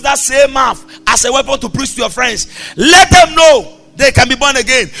 Use that same mouth as a weapon to preach to your friends. Let them know they can be born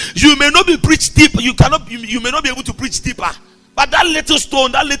again. You may not be preached deep. You may not be able to preach deeper. But that little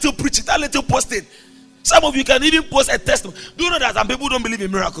stone, that little preaching, that little posting. Some of you can even post a testimony. Do you know that some people don't believe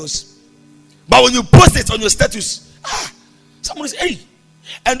in miracles? But when you post it on your status, someone is, hey.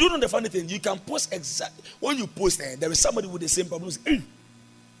 And do you know the funny thing? You can post exactly when you post, there is somebody with the same problem. Hey,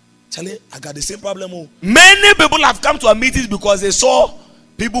 Charlie, I got the same problem. Oh. Many people have come to our meetings because they saw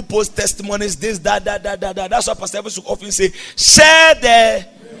people post testimonies, this, that. That's why Pastor Evans often say, share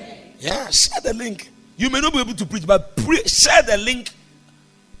share the link. You may not be able to preach, but share the link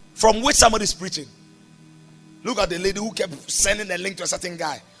from which somebody is preaching. Look at the lady who kept sending the link to a certain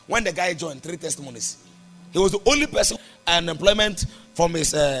guy. When the guy joined, 3 testimonies. He was the only person unemployment from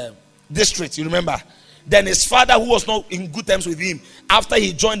his district, you remember. Then his father, who was not in good terms with him, after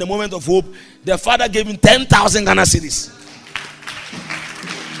he joined the Moment of Hope, the father gave him 10,000 Ghana cedis.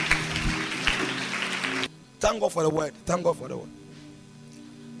 Thank God for the word. Thank God for the word.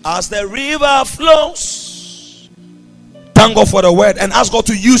 As the river flows, thank God for the word, and ask God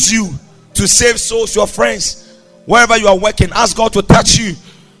to use you to save souls, your friends, wherever you are working. Ask God to touch you.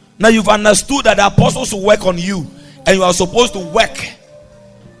 Now you've understood that the apostles will work on you, and you are supposed to work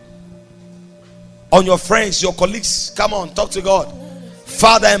on your friends, your colleagues. Come on, talk to God.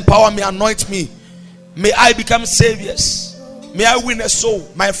 Father, empower me, anoint me. May I become saviors. May I win a soul.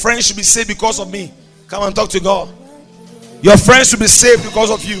 My friends should be saved because of me. Come on, talk to God. Your friends should be saved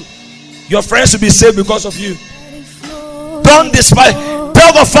because of you. Your friends should be saved because of you. Don't despise.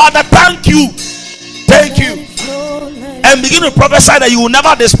 Tell the Father, thank you. Thank you. And begin to prophesy that you will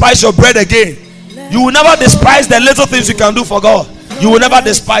never despise your bread again. You will never despise the little things you can do for God. You will never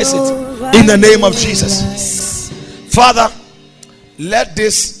despise it. In the name of Jesus. Father, let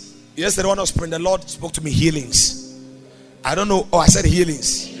this. Yesterday when I was praying, the Lord spoke to me healings. I don't know. Oh, I said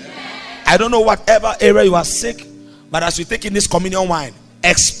healings. I don't know whatever area you are sick, but as you take in this communion wine,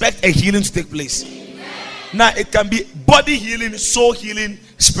 expect a healing to take place. Now it can be body healing, soul healing,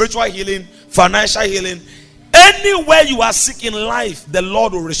 spiritual healing, financial healing. Anywhere you are sick in life, the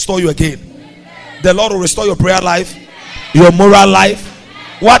Lord will restore you again. The Lord will restore your prayer life, your moral life.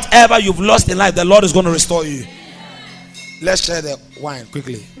 Whatever you've lost in life, the Lord is going to restore you. Let's share the wine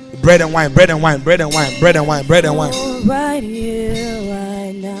quickly. Bread and wine, bread and wine, bread and wine, bread and wine, bread and wine. Right here,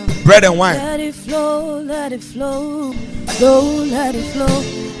 right now. Bread and wine. Let it flow, let it flow. Flow, let it flow.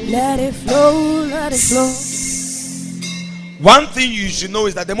 Let it flow, let it flow. One thing you should know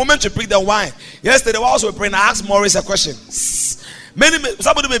is that the moment you pick the wine, yesterday while we were praying, I asked Maurice a question.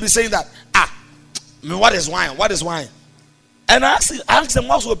 Somebody may be saying that, what is wine? What is wine? And I asked them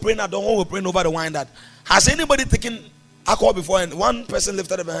whilst we were praying, I don't know, we were praying over the wine, that has anybody taken alcohol before? And one person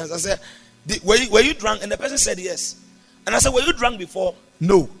lifted up their hands. I said, were you drunk? And the person said yes. And I said, were you drunk before?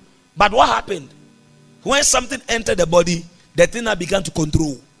 No. But what happened? When something entered the body, the thing that began to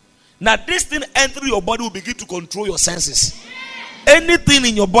control. Now this thing entering your body will begin to control your senses. Anything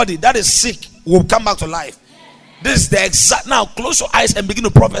in your body that is sick will come back to life. This is the exact. Now close your eyes and begin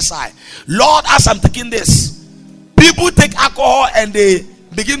to prophesy. Lord, as I'm taking this, people take alcohol and they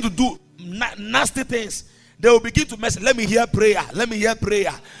begin to do nasty things. They will begin to mess. Let me hear prayer. Let me hear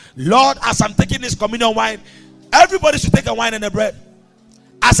prayer. Lord, as I'm taking this communion wine, everybody should take a wine and a bread.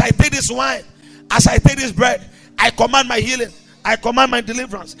 As I take this wine, as I take this bread, I command my healing. I command my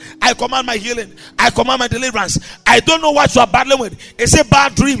deliverance. I command my healing. I command my deliverance. I don't know what you are battling with. Is it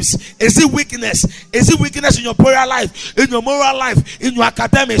bad dreams? Is it weakness? Is it weakness in your prayer life, in your moral life, in your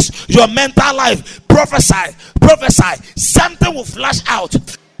academics, your mental life? Prophesy. Prophesy. Something will flash out.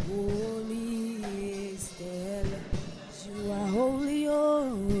 Holy is the Lord. You are holy,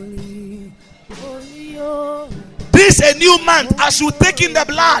 holy, holy, holy. This is a new month. As you take in the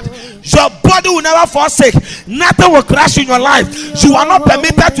blood, your body will never forsake. Nothing will crash in your life. You are not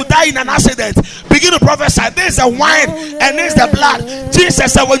permitted to die in an accident. Begin to prophesy. This is the wine and this is the blood.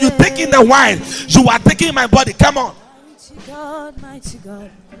 Jesus said, when you take in the wine, you are taking my body. Come on. Mighty God, mighty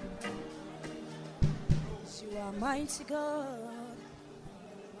God. You are mighty God.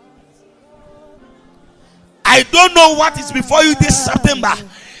 I don't know what is before you this September.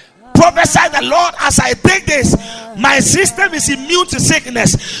 Prophesy the Lord, as I take this, my system is immune to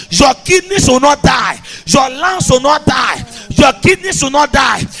sickness. Your kidneys will not die. Your lungs will not die. Your kidneys will not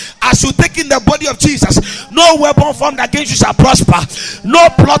die. As you take in the body of Jesus, no weapon formed against you shall prosper. No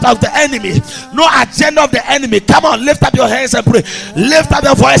plot of the enemy, no agenda of the enemy. Come on, lift up your hands and pray. Lift up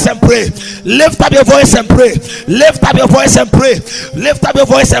your voice and pray. Lift up your voice and pray. Lift up your voice and pray. Lift up your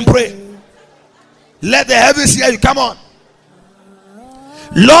voice and pray. Let the heavens hear you. Come on.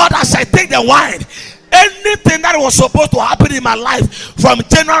 Lord, as I take the wine, anything that was supposed to happen in my life from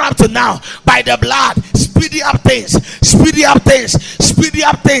January up to now, by the blood, speedy up things, speedy up things, speedy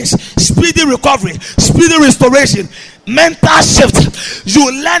up things, speedy recovery, speedy restoration, mental shift. You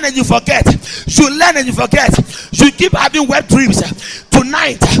learn and you forget. You learn and you forget. You keep having wet dreams.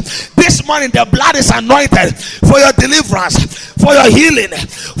 Tonight, this morning, the blood is anointed for your deliverance, for your healing,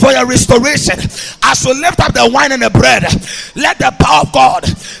 for your restoration. As you lift up the wine and the bread, let the power of God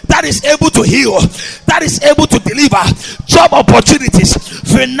that is able to heal, that is able to deliver, job opportunities,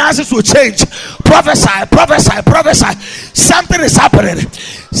 finances will change. Prophesy, prophesy, prophesy. Something is happening.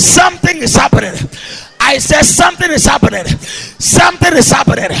 Something is happening. I said something is happening. Something is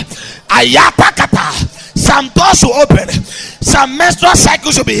happening. Ayatakata. Some doors will open. Some menstrual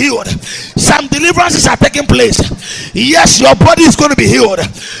cycles will be healed. Some deliverances are taking place. Yes, your body is going to be healed.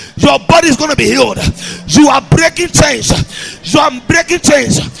 Your body is going to be healed. You are breaking chains. You are breaking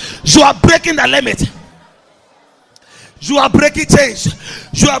chains. You are breaking the limit. You are breaking chains.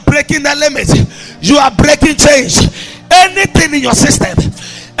 You are breaking the limit. You are breaking chains. Anything in your system,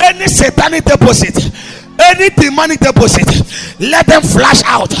 any satanic deposit, any demonic deposit, let them flash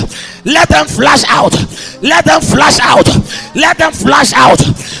out. Let them flash out. Let them flash out. Let them flash out.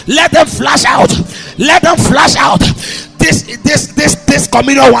 Let them flash out. Let them flash out. This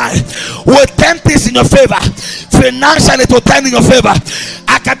communion wine will turn things in your favor. Financially, it will turn in your favor.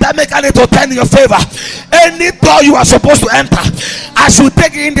 Academically, it will turn in your favor. Any door you are supposed to enter, as you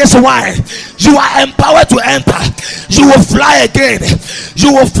take in this wine, you are empowered to enter. You will fly again.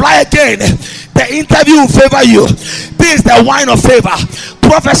 You will fly again. The interview will favor you. This is the wine of favor.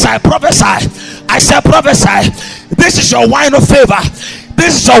 Prophesy, prophesy. I said prophesy. This is your wine of favor.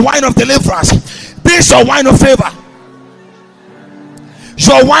 This is your wine of deliverance. This is your wine of favor.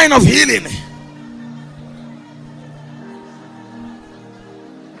 Your wine of healing.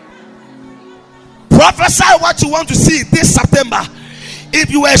 Prophesy what you want to see this September.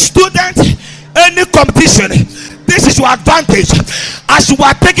 If you are a student, any competition, this is your advantage. As you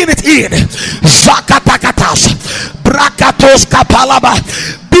are taking it in, Shakatakatas, Brakatos Kapalaba.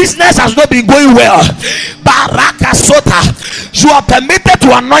 Business has not been going well. Baraka Sota. You are permitted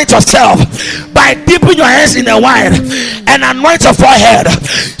to anoint yourself by dipping your hands in the wine and anoint your forehead.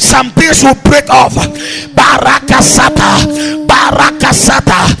 Some things will break off. Baraka Sata. Baraka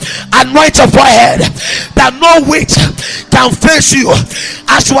Sata. Anoint your forehead that no witch can face you.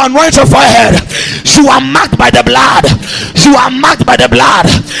 As you anoint your forehead, you are marked by the blood. You are marked by the blood.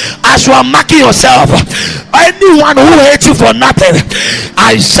 As you are marking yourself, anyone who hates you for nothing,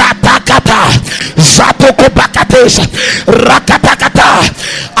 I shatakata, zatokobakatesh, rakatakata.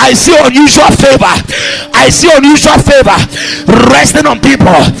 I see unusual favor. I see unusual favor resting on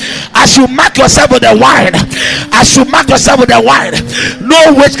people. As you mark yourself with the wine, as you mark yourself with the wine,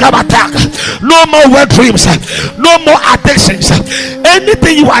 no witchcraft attack, no more wet dreams, no more addictions.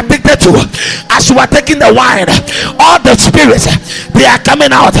 Anything you are addicted to, as you are taking the wine, all the spirits, they are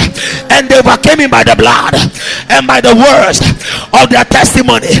coming out, and they overcame by the blood and by the words of their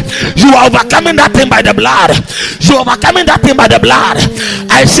testimony. You are overcoming that thing by the blood. You are overcoming that thing by the blood.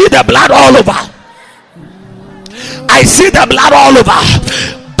 I see the blood all over. I see the blood all over.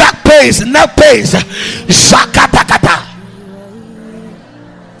 Back pains, neck pains, shakatakata.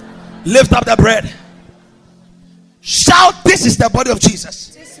 Lift up the bread. Shout, this is the body of Jesus.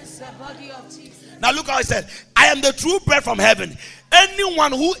 This is the body of Jesus. Now look how he said, I am the true bread from heaven.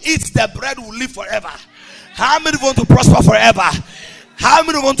 Anyone who eats the bread will live forever. How many want to prosper forever? How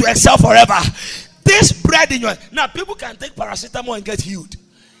many want to excel forever? This bread in your... Now people can take paracetamol and get healed.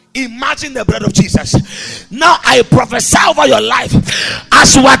 Imagine the bread of Jesus. Now I prophesy over your life.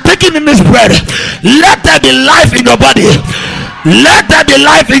 As you are taking in this bread, let there be life in your body. Let there be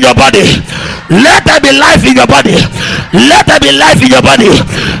life in your body. Let there be life in your body. Let there be life in your body.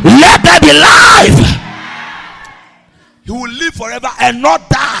 Let there be life. You will live forever and not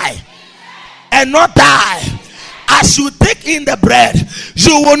die. And not die. As you take in the bread,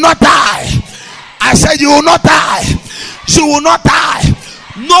 you will not die. I said you will not die. You will not die.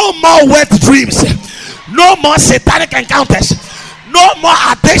 No more wet dreams. No more satanic encounters. No more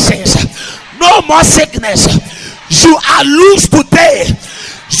addictions. No more sickness. You are loose today.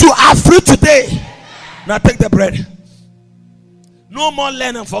 You are free today. Now take the bread. No more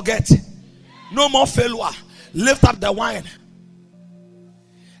learn and forget. No more failure. Lift up the wine.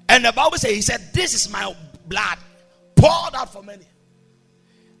 And the Bible says, he said, this is my blood poured out for many.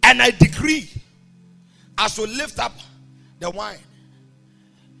 And I decree, as you lift up the wine,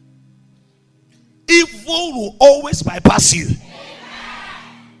 evil will always bypass you.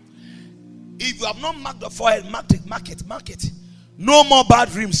 If you have not marked the forehead, mark it. No more bad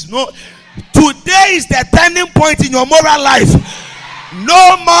dreams. No. Today is the turning point in your moral life.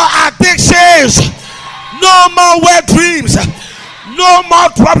 No more addictions. No more wet dreams. No more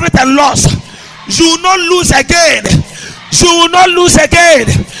profit and loss. You will not lose again. You will not lose again.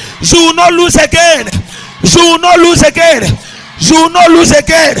 You will not lose again. You will not lose again. You will not lose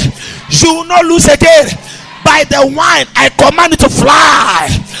again. You will not lose again. By the wine, I command you to fly.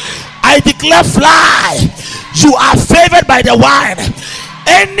 I declare fly. You are favored by the wine.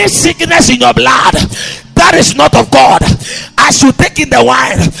 Any sickness in your blood that is not of God, as you take in the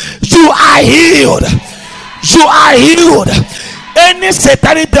wine, you are healed. You are healed. Any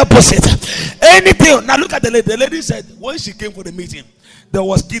satanic deposit, anything. Now look at the lady. The lady said when she came for the meeting, there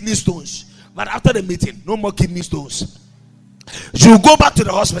was kidney stones. But after the meeting, no more kidney stones. You go back to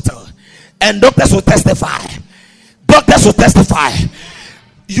the hospital and doctors will testify. Doctors will testify.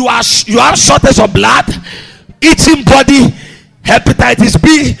 You have shortage of blood, eating body, hepatitis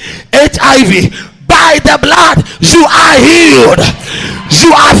B, HIV. By the blood, you are healed.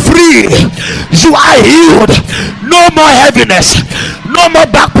 You are free. You are healed. No more heaviness. No more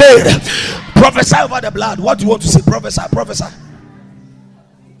back pain. Prophesy over the blood. What do you want to say? Prophesy. Prophesy.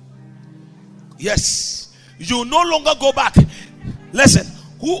 Yes. You no longer go back. Listen.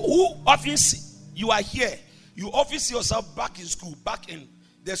 Who often see you are here? You often see yourself back in school, back in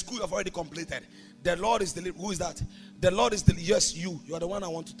the school you have already completed. The Lord is the. Who is that? The Lord is the. Yes, you. You are the one I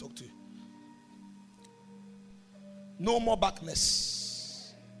want to talk to. No more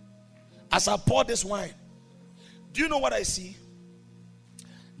backness. As I pour this wine, do you know what I see?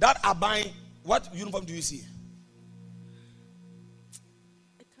 That Abine, what uniform do you see?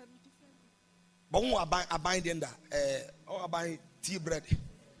 It can be different. But who Abine then that? Or Abine tea bread.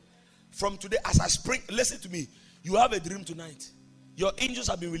 From today, as I spring, listen to me. You have a dream tonight. Your angels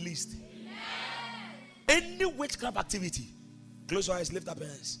have been released. Any witchcraft activity, close your eyes, lift up your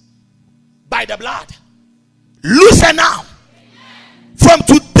hands. By the blood. Loosen now. From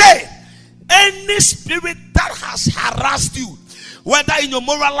today, any spirit that has harassed you, whether in your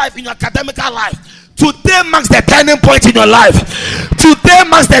moral life, in your academical life, today marks the turning point in your life. Today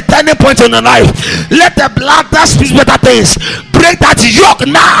marks the turning point in your life. Let the blood that speaks better things break that yoke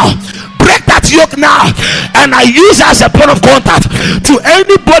now. Break that yoke now. And I use it as a point of contact to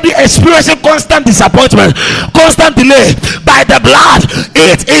anybody experiencing constant disappointment, constant delay. By the blood,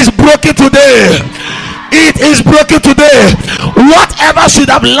 it is broken today. It is broken today. Whatever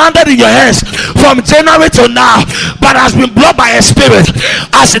should have landed in your hands from January to now, but has been blocked by a spirit,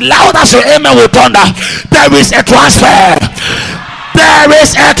 as loud as your amen will thunder, there is a transfer. There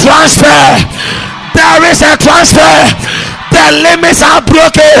is a transfer. There is a transfer. The limits are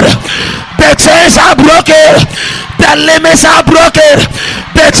broken. The chains are broken. The limits are broken.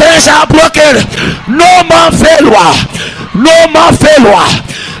 The chains are broken. No more failure. No more failure.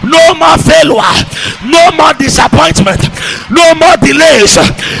 No more failure. No more disappointment. No more delays.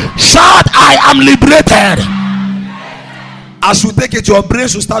 Shout, I am liberated. As you take it, your brain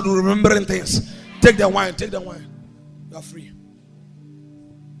should start remembering things. Take the wine. Take the wine. You are free.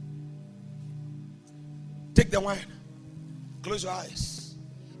 Take the wine. Close your eyes.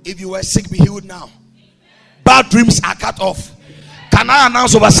 If you were sick, be healed now. Bad dreams are cut off. Can I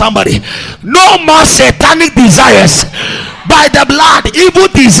announce over somebody? No more satanic desires. By the blood, evil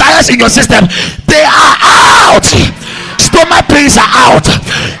desires in your system, they are out. Stomach pains are out.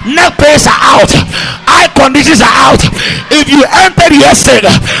 Neck pains are out. Eye conditions are out. If you entered here sick,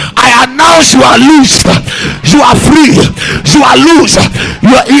 I announce you are loose. You are free. You are loose.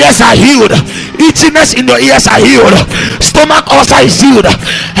 Your ears are healed. Itchiness in your ears are healed. Stomach ulcer is healed.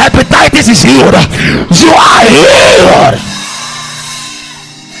 Hepatitis is healed. You are healed.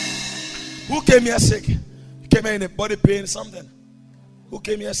 Who came here sick? You came here in a body pain, something. Who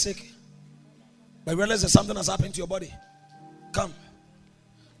came here sick? But realize that something has happened to your body. Come.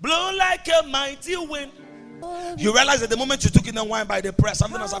 Blow like a mighty wind. You realize that the moment you took in the wine by the prayer,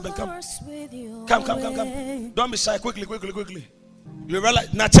 something has happened. Come. Come. Don't be shy. Quickly. You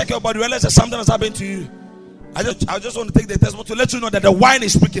realize, now check your body. Realize that something has happened to you. I just want to take the testimony to let you know that the wine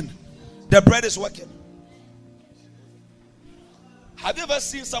is speaking. The bread is working. Have you ever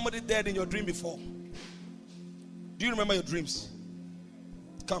seen somebody dead in your dream before? Do you remember your dreams?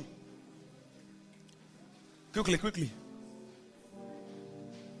 Come. Quickly.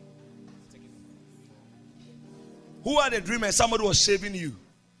 Who had a dream and somebody was shaving you?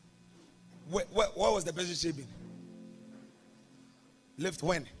 What was the person shaving? Left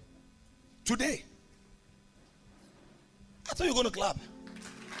when? Today. I thought you were going to clap.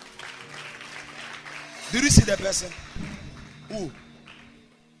 Did you see that person? Who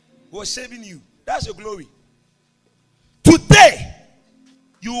was shaving you? That's your glory. Today,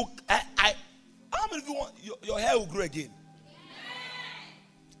 how many of you want your hair will grow again?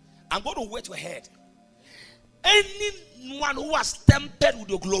 I'm going to wet your head. Anyone who has tempered with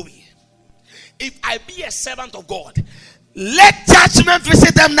your glory, if I be a servant of God, let judgment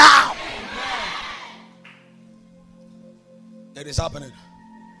visit them now. It is happening.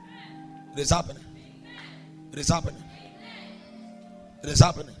 It is happening. It is happening. It is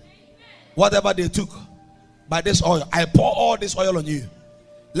happening. Whatever they took by this oil, I pour all this oil on you.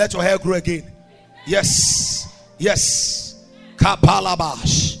 Let your hair grow again. Yes.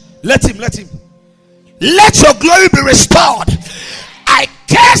 Kapalabash. Let him. Let your glory be restored. I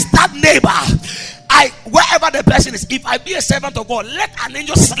curse that neighbor. Wherever the person is, if I be a servant of God, let an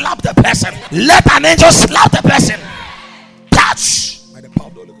angel slap the person. Let an angel slap the person. Touch by the power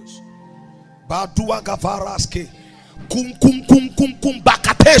of the Holy Ghost. Badua gavaraske. Kum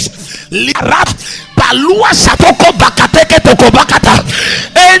bakatesh. Liarab. Balua satoko bakateke toko bakata.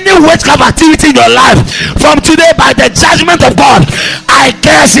 Any witchcraft activity in your life, from today, by the judgment of God, I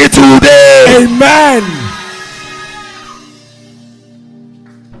curse it today. Amen.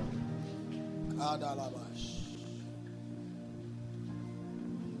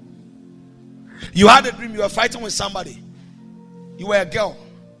 You had a dream, you were fighting with somebody. You were a girl.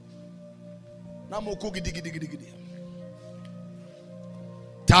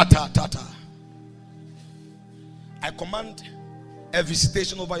 Ta. I command a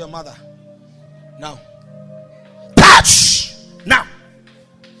visitation over your mother. Now. Touch! Now.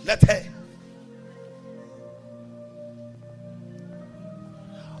 Let her.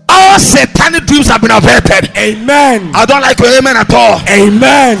 All satanic dreams have been averted. Amen. I don't like your amen at all.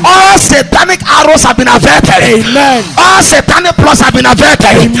 Amen. All satanic arrows have been averted. Amen. All satanic plots have been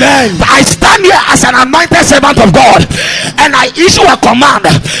averted. Amen. I stand here as an anointed servant of God, and I issue a command.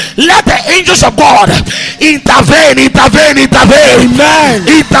 Let the angels of God intervene. Amen. Intervene.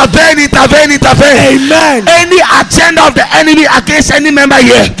 Amen. Any agenda of the enemy against any member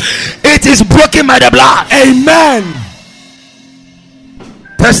here, it is broken by the blood. Amen.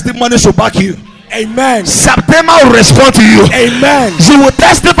 Testimony should back you. Amen. September will respond to you. Amen. You will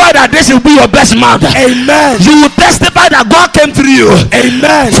testify that this will be your best month. Amen. You will testify that God came through you.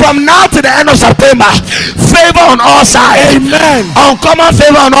 Amen. From now to the end of September, favor on all sides. Amen. Uncommon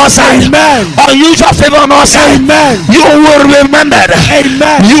favor on all sides. Amen. Unusual favor on all sides. Amen. You will remember.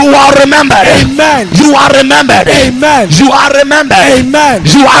 Amen. You are remembered. Amen. You are remembered. Amen. You are remembered. Amen.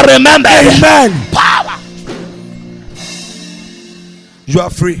 You are remembered. Amen. Power. You are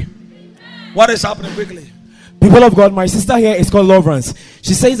free. What is happening quickly? People of God, my sister here is called Laurence.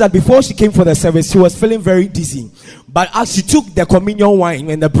 She says that before she came for the service, she was feeling very dizzy. But as she took the communion wine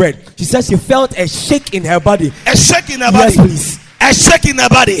and the bread, she said she felt a shake in her body. A shake in her body. Yes, please. A shake in her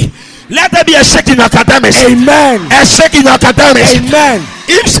body. Let there be a shake in your academics. Amen. A shake in your academics. Amen.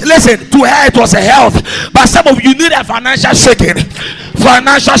 If, listen, to her it was a health, but some of you need a financial shaking.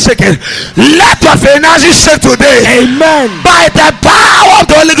 Financial shaking. Let your finances shake today. Amen. By the power of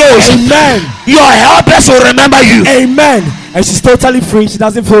the Holy Ghost. Amen. Your helpers will remember you. Amen. And she's totally free. She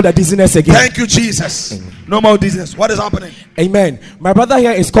doesn't feel the dizziness again. Thank you, Jesus. No more dizziness. What is happening? Amen. My brother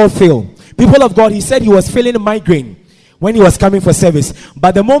here is called Phil. People of God, he said he was feeling a migraine when he was coming for service.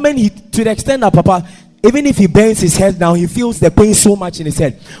 But the moment to the extent that Papa, even if he bends his head now, he feels the pain so much in his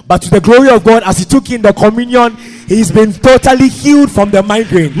head. But to the glory of God, as he took in the communion, he's been totally healed from the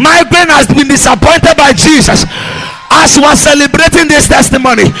migraine. Migraine has been disappointed by Jesus. As we are celebrating this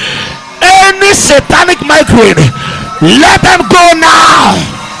testimony, any satanic migraine, let them go now.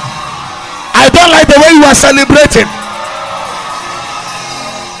 I don't like the way you are celebrating.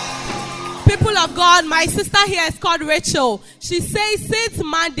 People of God, my sister here is called Rachel. She says since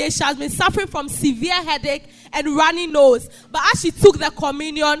Monday she has been suffering from severe headache and runny nose. But as she took the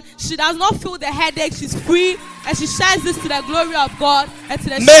communion, she does not feel the headache. She's free, and she shares this to the glory of God and to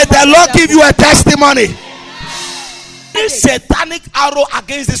the. May the Lord give you a testimony. This satanic arrow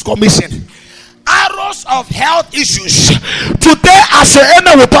against this commission, arrows of health issues, today as your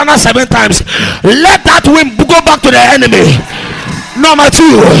enemy will turn 7 times. Let that wind go back to the enemy. Number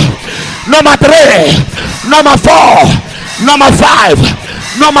 2. Number 3, number 4, number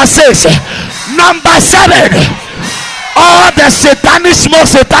 5, number 6, number 7. All the satanic smoke,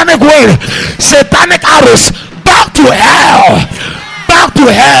 satanic wind, satanic arrows, back to hell. Back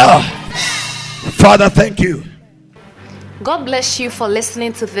to hell. Father, thank you. God bless you for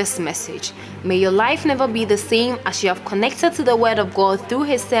listening to this message. May your life never be the same as you have connected to the Word of God through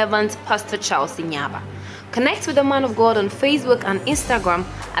His servant, Pastor Charles Nyaaba. Connect with the man of God on Facebook and Instagram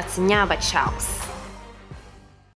at Nyaaba Charles.